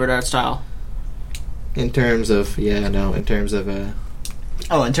my favorite art style. In terms of Oh, in terms of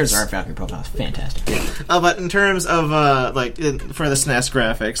art, Valkyrie Profile is fantastic. but in terms of for the SNES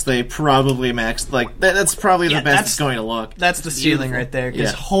graphics, they probably maxed that's probably Yeah, the best that's- it's going to look. That's the ceiling beautiful. right there.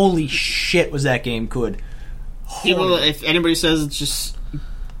 Because Yeah. holy shit, was that game good? People, Holy- if anybody says it's just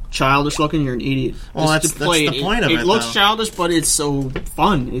childish looking, you're an idiot. Well, Just that's to the play point of it, It looks though. childish, but it's so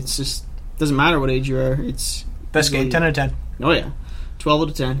fun. It's just doesn't matter what age you are. It's Best game, 10 out of 10. Oh yeah, 12 out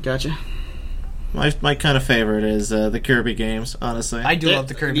of 10. Gotcha. My kind of favorite is the Kirby games. Honestly, I do love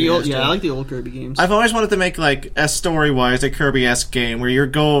the Kirby. old, games, yeah, too. I like the old Kirby games. I've always wanted to make like a story-wise a Kirby-esque game where your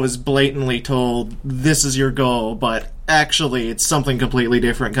goal is blatantly told this is your goal, but actually it's something completely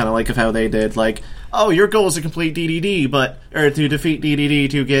different, kind of like of how they did. Like, oh, your goal is to complete DDD, or to defeat DDD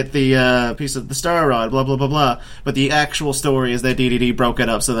to get the piece of the Star Rod, blah blah blah blah. But the actual story is that DDD broke it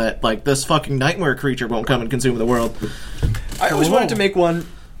up so that like this fucking nightmare creature won't come and consume the world. I always wanted to make one,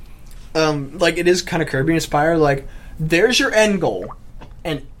 like it is kind of Kirby inspired. Like, there's your end goal,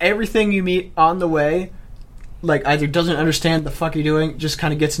 and everything you meet on the way, like either doesn't understand the fuck you're doing, just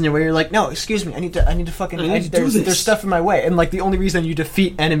kind of gets in your way. You're like, no, excuse me, I need to fucking. I need to do this. There's stuff in my way, and like the only reason you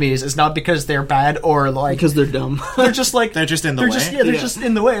defeat enemies is not because they're bad or like because they're dumb. they're just like They're just in the they're way? Just, yeah, they're Yeah. just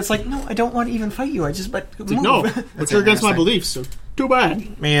in the way. It's like, no, I don't want to even fight you. I just but It's like, no, it's against my interesting. beliefs. So too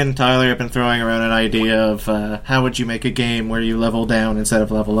bad. Me and Tyler have been throwing around an idea of how would you make a game where you level down instead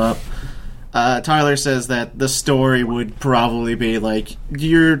of level up. Tyler says that the story would probably be like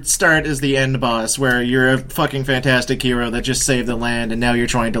your start is the end boss, where you're a fucking fantastic hero that just saved the land, and now you're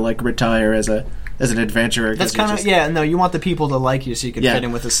trying to like retire as an adventurer. That's kind of no. You want the people to like you so you can Yeah. fit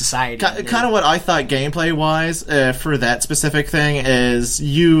in with the society. Kind of what I thought gameplay wise for that specific thing is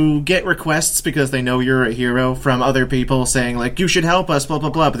you get requests because they know you're a hero from other people saying like you should help us, blah blah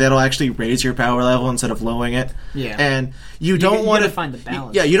blah, but that'll actually raise your power level instead of lowering it. Yeah. And you don't you want to gotta find the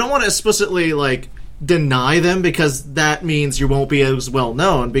balance. Yeah, you don't want to explicitly like deny them because that means you won't be as well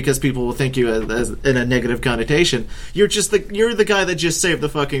known because people will think you as in a negative connotation. You're the guy that just saved the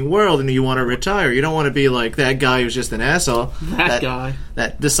fucking world and you want to retire. You don't want to be like that guy who's just an asshole. That guy.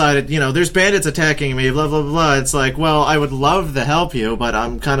 That decided, there's bandits attacking me, blah blah blah. It's like, well, I would love to help you, but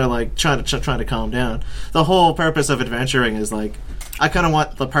I'm kind of like trying to calm down. The whole purpose of adventuring is like, I kind of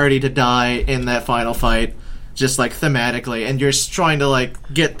want the party to die in that final fight, just like thematically, and you're just trying to like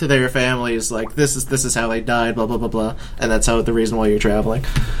get to their families. Like this is how they died, blah blah blah blah, and that's how the reason why you're traveling.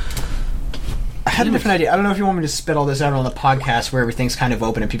 I had a different idea. I don't know if you want me to spit all this out on the podcast where everything's kind of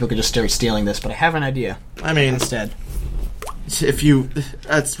open and people could just start stealing this, but I have an idea I mean, instead. if you,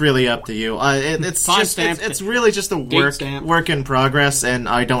 that's really up to you. It's Time just stamp. it's really just a stamp. work in progress, and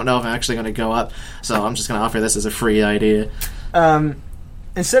I don't know if I'm actually going to go up. So I'm just going to offer this as a free idea.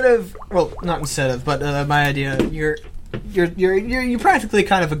 Instead of, well, not instead of, but my idea, you're practically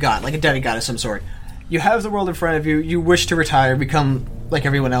kind of a god, like a demigod of some sort. You have the world in front of you. You wish to retire, become like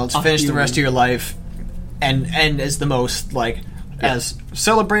everyone else, finish the rest of your life, and end as the most like as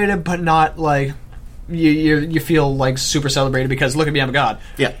celebrated, but not like you feel like super celebrated because look at me, I'm a god.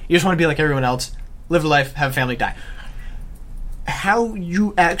 Yeah. You just want to be like everyone else, live a life, have a family, die. How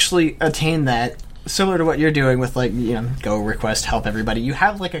you actually attain that, similar to what you're doing with like, go request, help everybody. You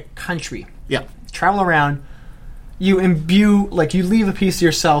have like a country. Yeah. Travel around. You imbue, like you leave a piece of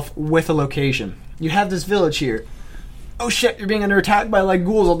yourself with a location. You have this village here. Oh shit, you're being under attack by like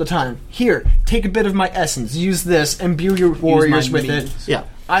ghouls all the time. Here, take a bit of my essence. Use this, imbue your warriors with it. minions. Yeah.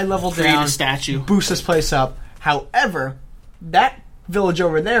 I level Create down, a statue. boost this place up. However, that village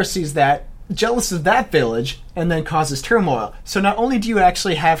over there sees that, jealous of that village, and then causes turmoil. So not only do you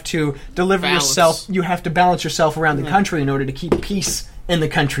actually have to deliver Balance. yourself, you have to balance yourself around the country in order to keep peace in the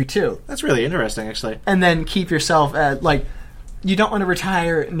country too. That's really interesting, actually. And then keep yourself at, like, you don't want to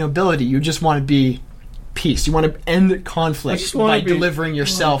retire nobility, you just want to be peace. You want to end conflict just wanna by be- delivering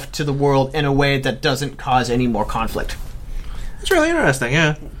yourself to the world in a way that doesn't cause any more conflict. It's really interesting,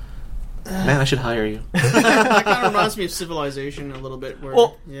 yeah. Man, I should hire you. That kind of reminds me of Civilization a little bit. Where,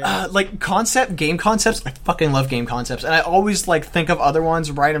 Well, yeah. like game concepts, I fucking love game concepts, and I always like think of other ones,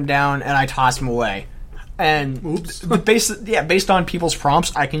 write them down, and I toss them away. And based on people's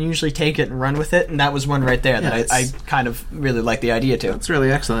prompts, I can usually take it and run with it, and that was one right there that Yeah, I it's- kind of really like the idea to. It's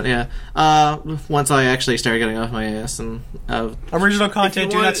really excellent, yeah. Once I actually start getting off my ass and... Original If content,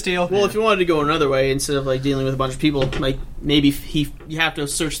 you do wanted- not steal. Well, if you wanted to go another way, instead of like dealing with a bunch of people, like maybe you have to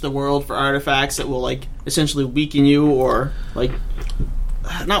search the world for artifacts that will like essentially weaken you, or like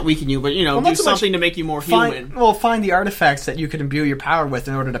not weaken you, but Well, do not so much something to make you more human. find the artifacts that you could imbue your power with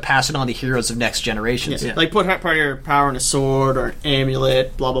in order to pass it on to heroes of next generations. Yeah. Like put part of your power in a sword or an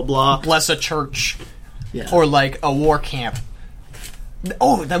amulet, blah blah blah. Bless a church, Yeah. or like a war camp.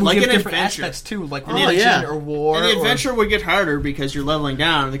 Oh, that would Like give an different adventure. aspects too, like Oh, religion yeah. or war. And the or- adventure would get harder because you're leveling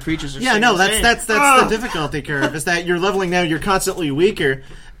down and the creatures are Yeah, staying no, the same. that's the difficulty curve, is that you're leveling now, you're constantly weaker,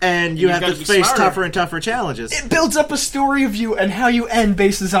 and you You've have got to to be face smarter. tougher and tougher challenges. It builds up a story of you, and how you end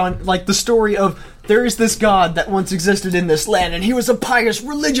bases on like the story of there is this god that once existed in this land, and he was a pious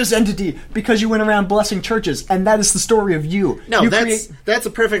religious entity because you went around blessing churches, and that is the story of you. No, you that's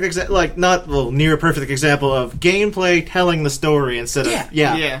a perfect example, like, not, well, near a perfect example of gameplay telling the story instead of...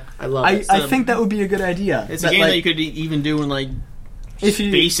 Yeah. I love it. I think that would be a good idea. It's a That, game like, that you could even do in like if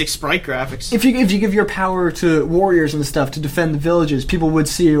you basic sprite graphics. if you give your power to warriors and stuff to defend the villages, people would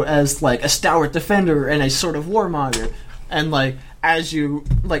see you as like a stalwart defender and a sort of warmonger. And like as you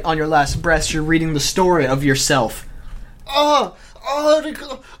like on your last breath, you're reading the story of yourself. And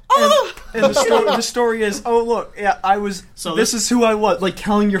the story is, oh look, yeah, I was. So this is who I was. Like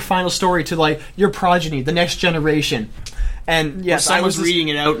telling your final story to like your progeny, the next generation. And yes, I Someone's was reading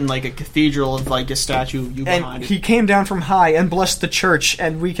it out in like a cathedral of like a statue you and behind he it. came down from high and blessed the church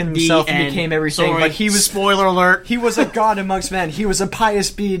and weakened himself and became everything. Sorry, But he was spoiler alert. he was a god amongst men. He was a pious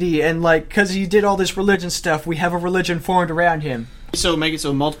deity, and like because he did all this religion stuff, we have a religion formed around him. So make it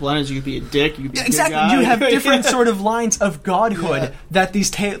so multiple entities. You could be a dick. You could be a good Exactly, guy. you have different sort of lines of godhood that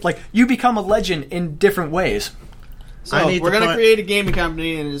these like you become a legend in different ways. So I need we're to gonna put- create a gaming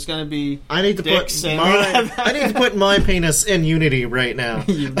company, and it's gonna be. I need to Dicks put and- I need to put my penis in Unity right now.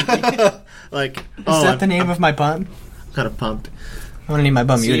 Like, Is that the name of my bum? I'm kind of pumped. I want to name my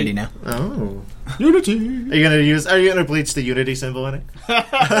bum See? Unity now. Oh. Unity. Are you gonna bleach the Unity symbol in it?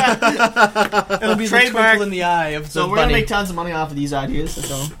 It'll be the Trademark. twinkle in the eye of the So we're gonna bunny. make tons of money off of these ideas.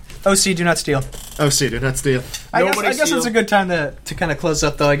 That's all. OC, do not steal. Oh, see, do not steal. I Nobody guess steal. it's a good time to kind of close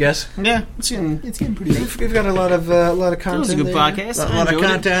up, though. I guess Yeah, it's getting pretty good. we've got a lot of content. It was a good there. podcast. A I lot of enjoyed it.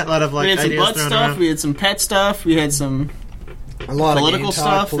 content, a lot of like We had some ideas butt thrown stuff. around. We had some pet stuff. We had some. A lot Political of game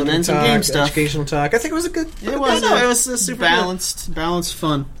stuff, talk, and then some political game talk, stuff. educational talk. I think it was a good. It was. No, it was super balanced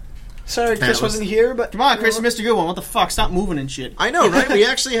fun. Sorry, Chris was- wasn't here, but Come on, Chris, you missed a good one. What the fuck? Stop moving and shit. I know, right? We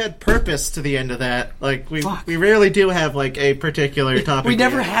actually had purpose to the end of that. Like Fuck. we rarely do have like a particular topic. we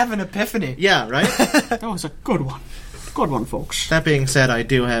never yet. have an epiphany. Yeah, right. That was a good one. Good one, folks. That being said, I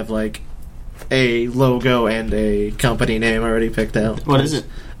do have like a logo and a company name already picked out. What is it?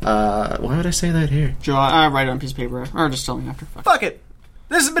 Why would I say that here? Draw. Write it on a piece of paper. Or just tell me after. Fuck. Fuck it.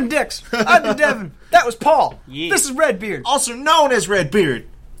 This has been Dix. I've been Devin. That was Paul. Yeah. This is Redbeard. Also known as Redbeard.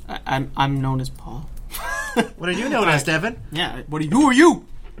 I'm known as Paul. What are you known as, Devin? Yeah. What are you? Who are you?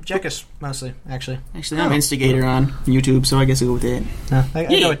 Jekkus, mostly, actually. Actually, I'm Instigator on YouTube, so I guess I'll go with that. No, I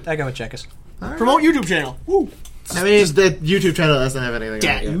Yeah. go with Jekkus. Promote YouTube channel. Woo. I mean, the YouTube channel doesn't have anything.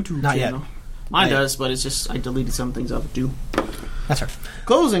 Yeah, on it yet. YouTube Not yet. channel. Mine Not yet. does, but it's just I deleted some things off it too. That's right.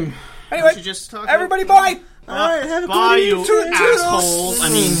 Closing. Anyway, We should just talk everybody, bye. All right, have a Bye, good you evening. assholes. I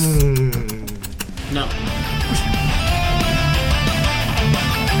mean, Mm. no.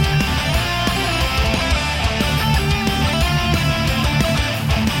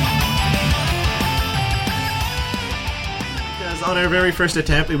 very first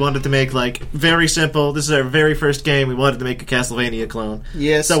attempt, we wanted to make, like, very simple. This is our very first game. We wanted to make a Castlevania clone.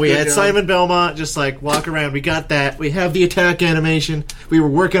 Yes. So we good had job. Simon Belmont just, like, walk around. We got that. We have the attack animation. We were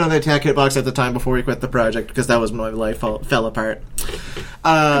working on the attack hitbox at the time before we quit the project because that was when my life fell apart.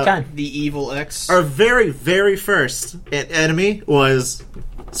 Time. The Evil X. Our very, very first enemy was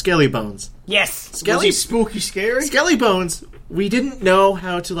Skelly Bones. Yes. Was Skelly he spooky scary? Skelly Bones, we didn't know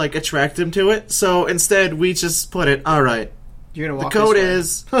how to, like, attract him to it, so instead we just put it, alright, You're gonna the walk code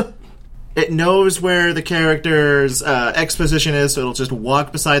this way. is, it knows where the character's X position is, so it'll just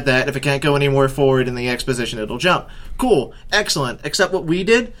walk beside that. If it can't go any more forward in the X position, it'll jump. Cool, excellent, except what we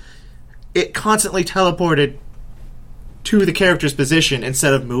did, it constantly teleported to the character's position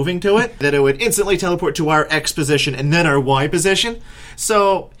instead of moving to it, that it would instantly teleport to our X position and then our Y position.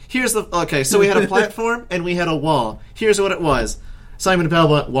 So here's the so we had a platform and we had a wall. Here's what it was. Simon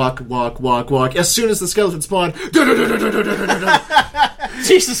Belmont, walk. As soon as the skeleton spawned,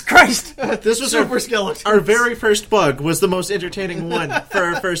 Jesus Christ! this was Super skeleton. our very first bug was the most entertaining one for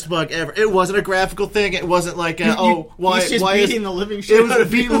our first bug ever. It wasn't a graphical thing. It wasn't like why He's just why beating is the living shit it was out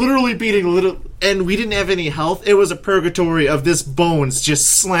of people. literally beating little, and we didn't have any health. It was a purgatory of this bones just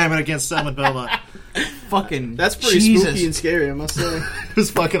slamming against Simon Belmont. Fucking That's pretty Jesus. spooky and scary, I must say. It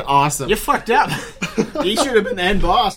was fucking awesome. You fucked up. He should have been the end boss.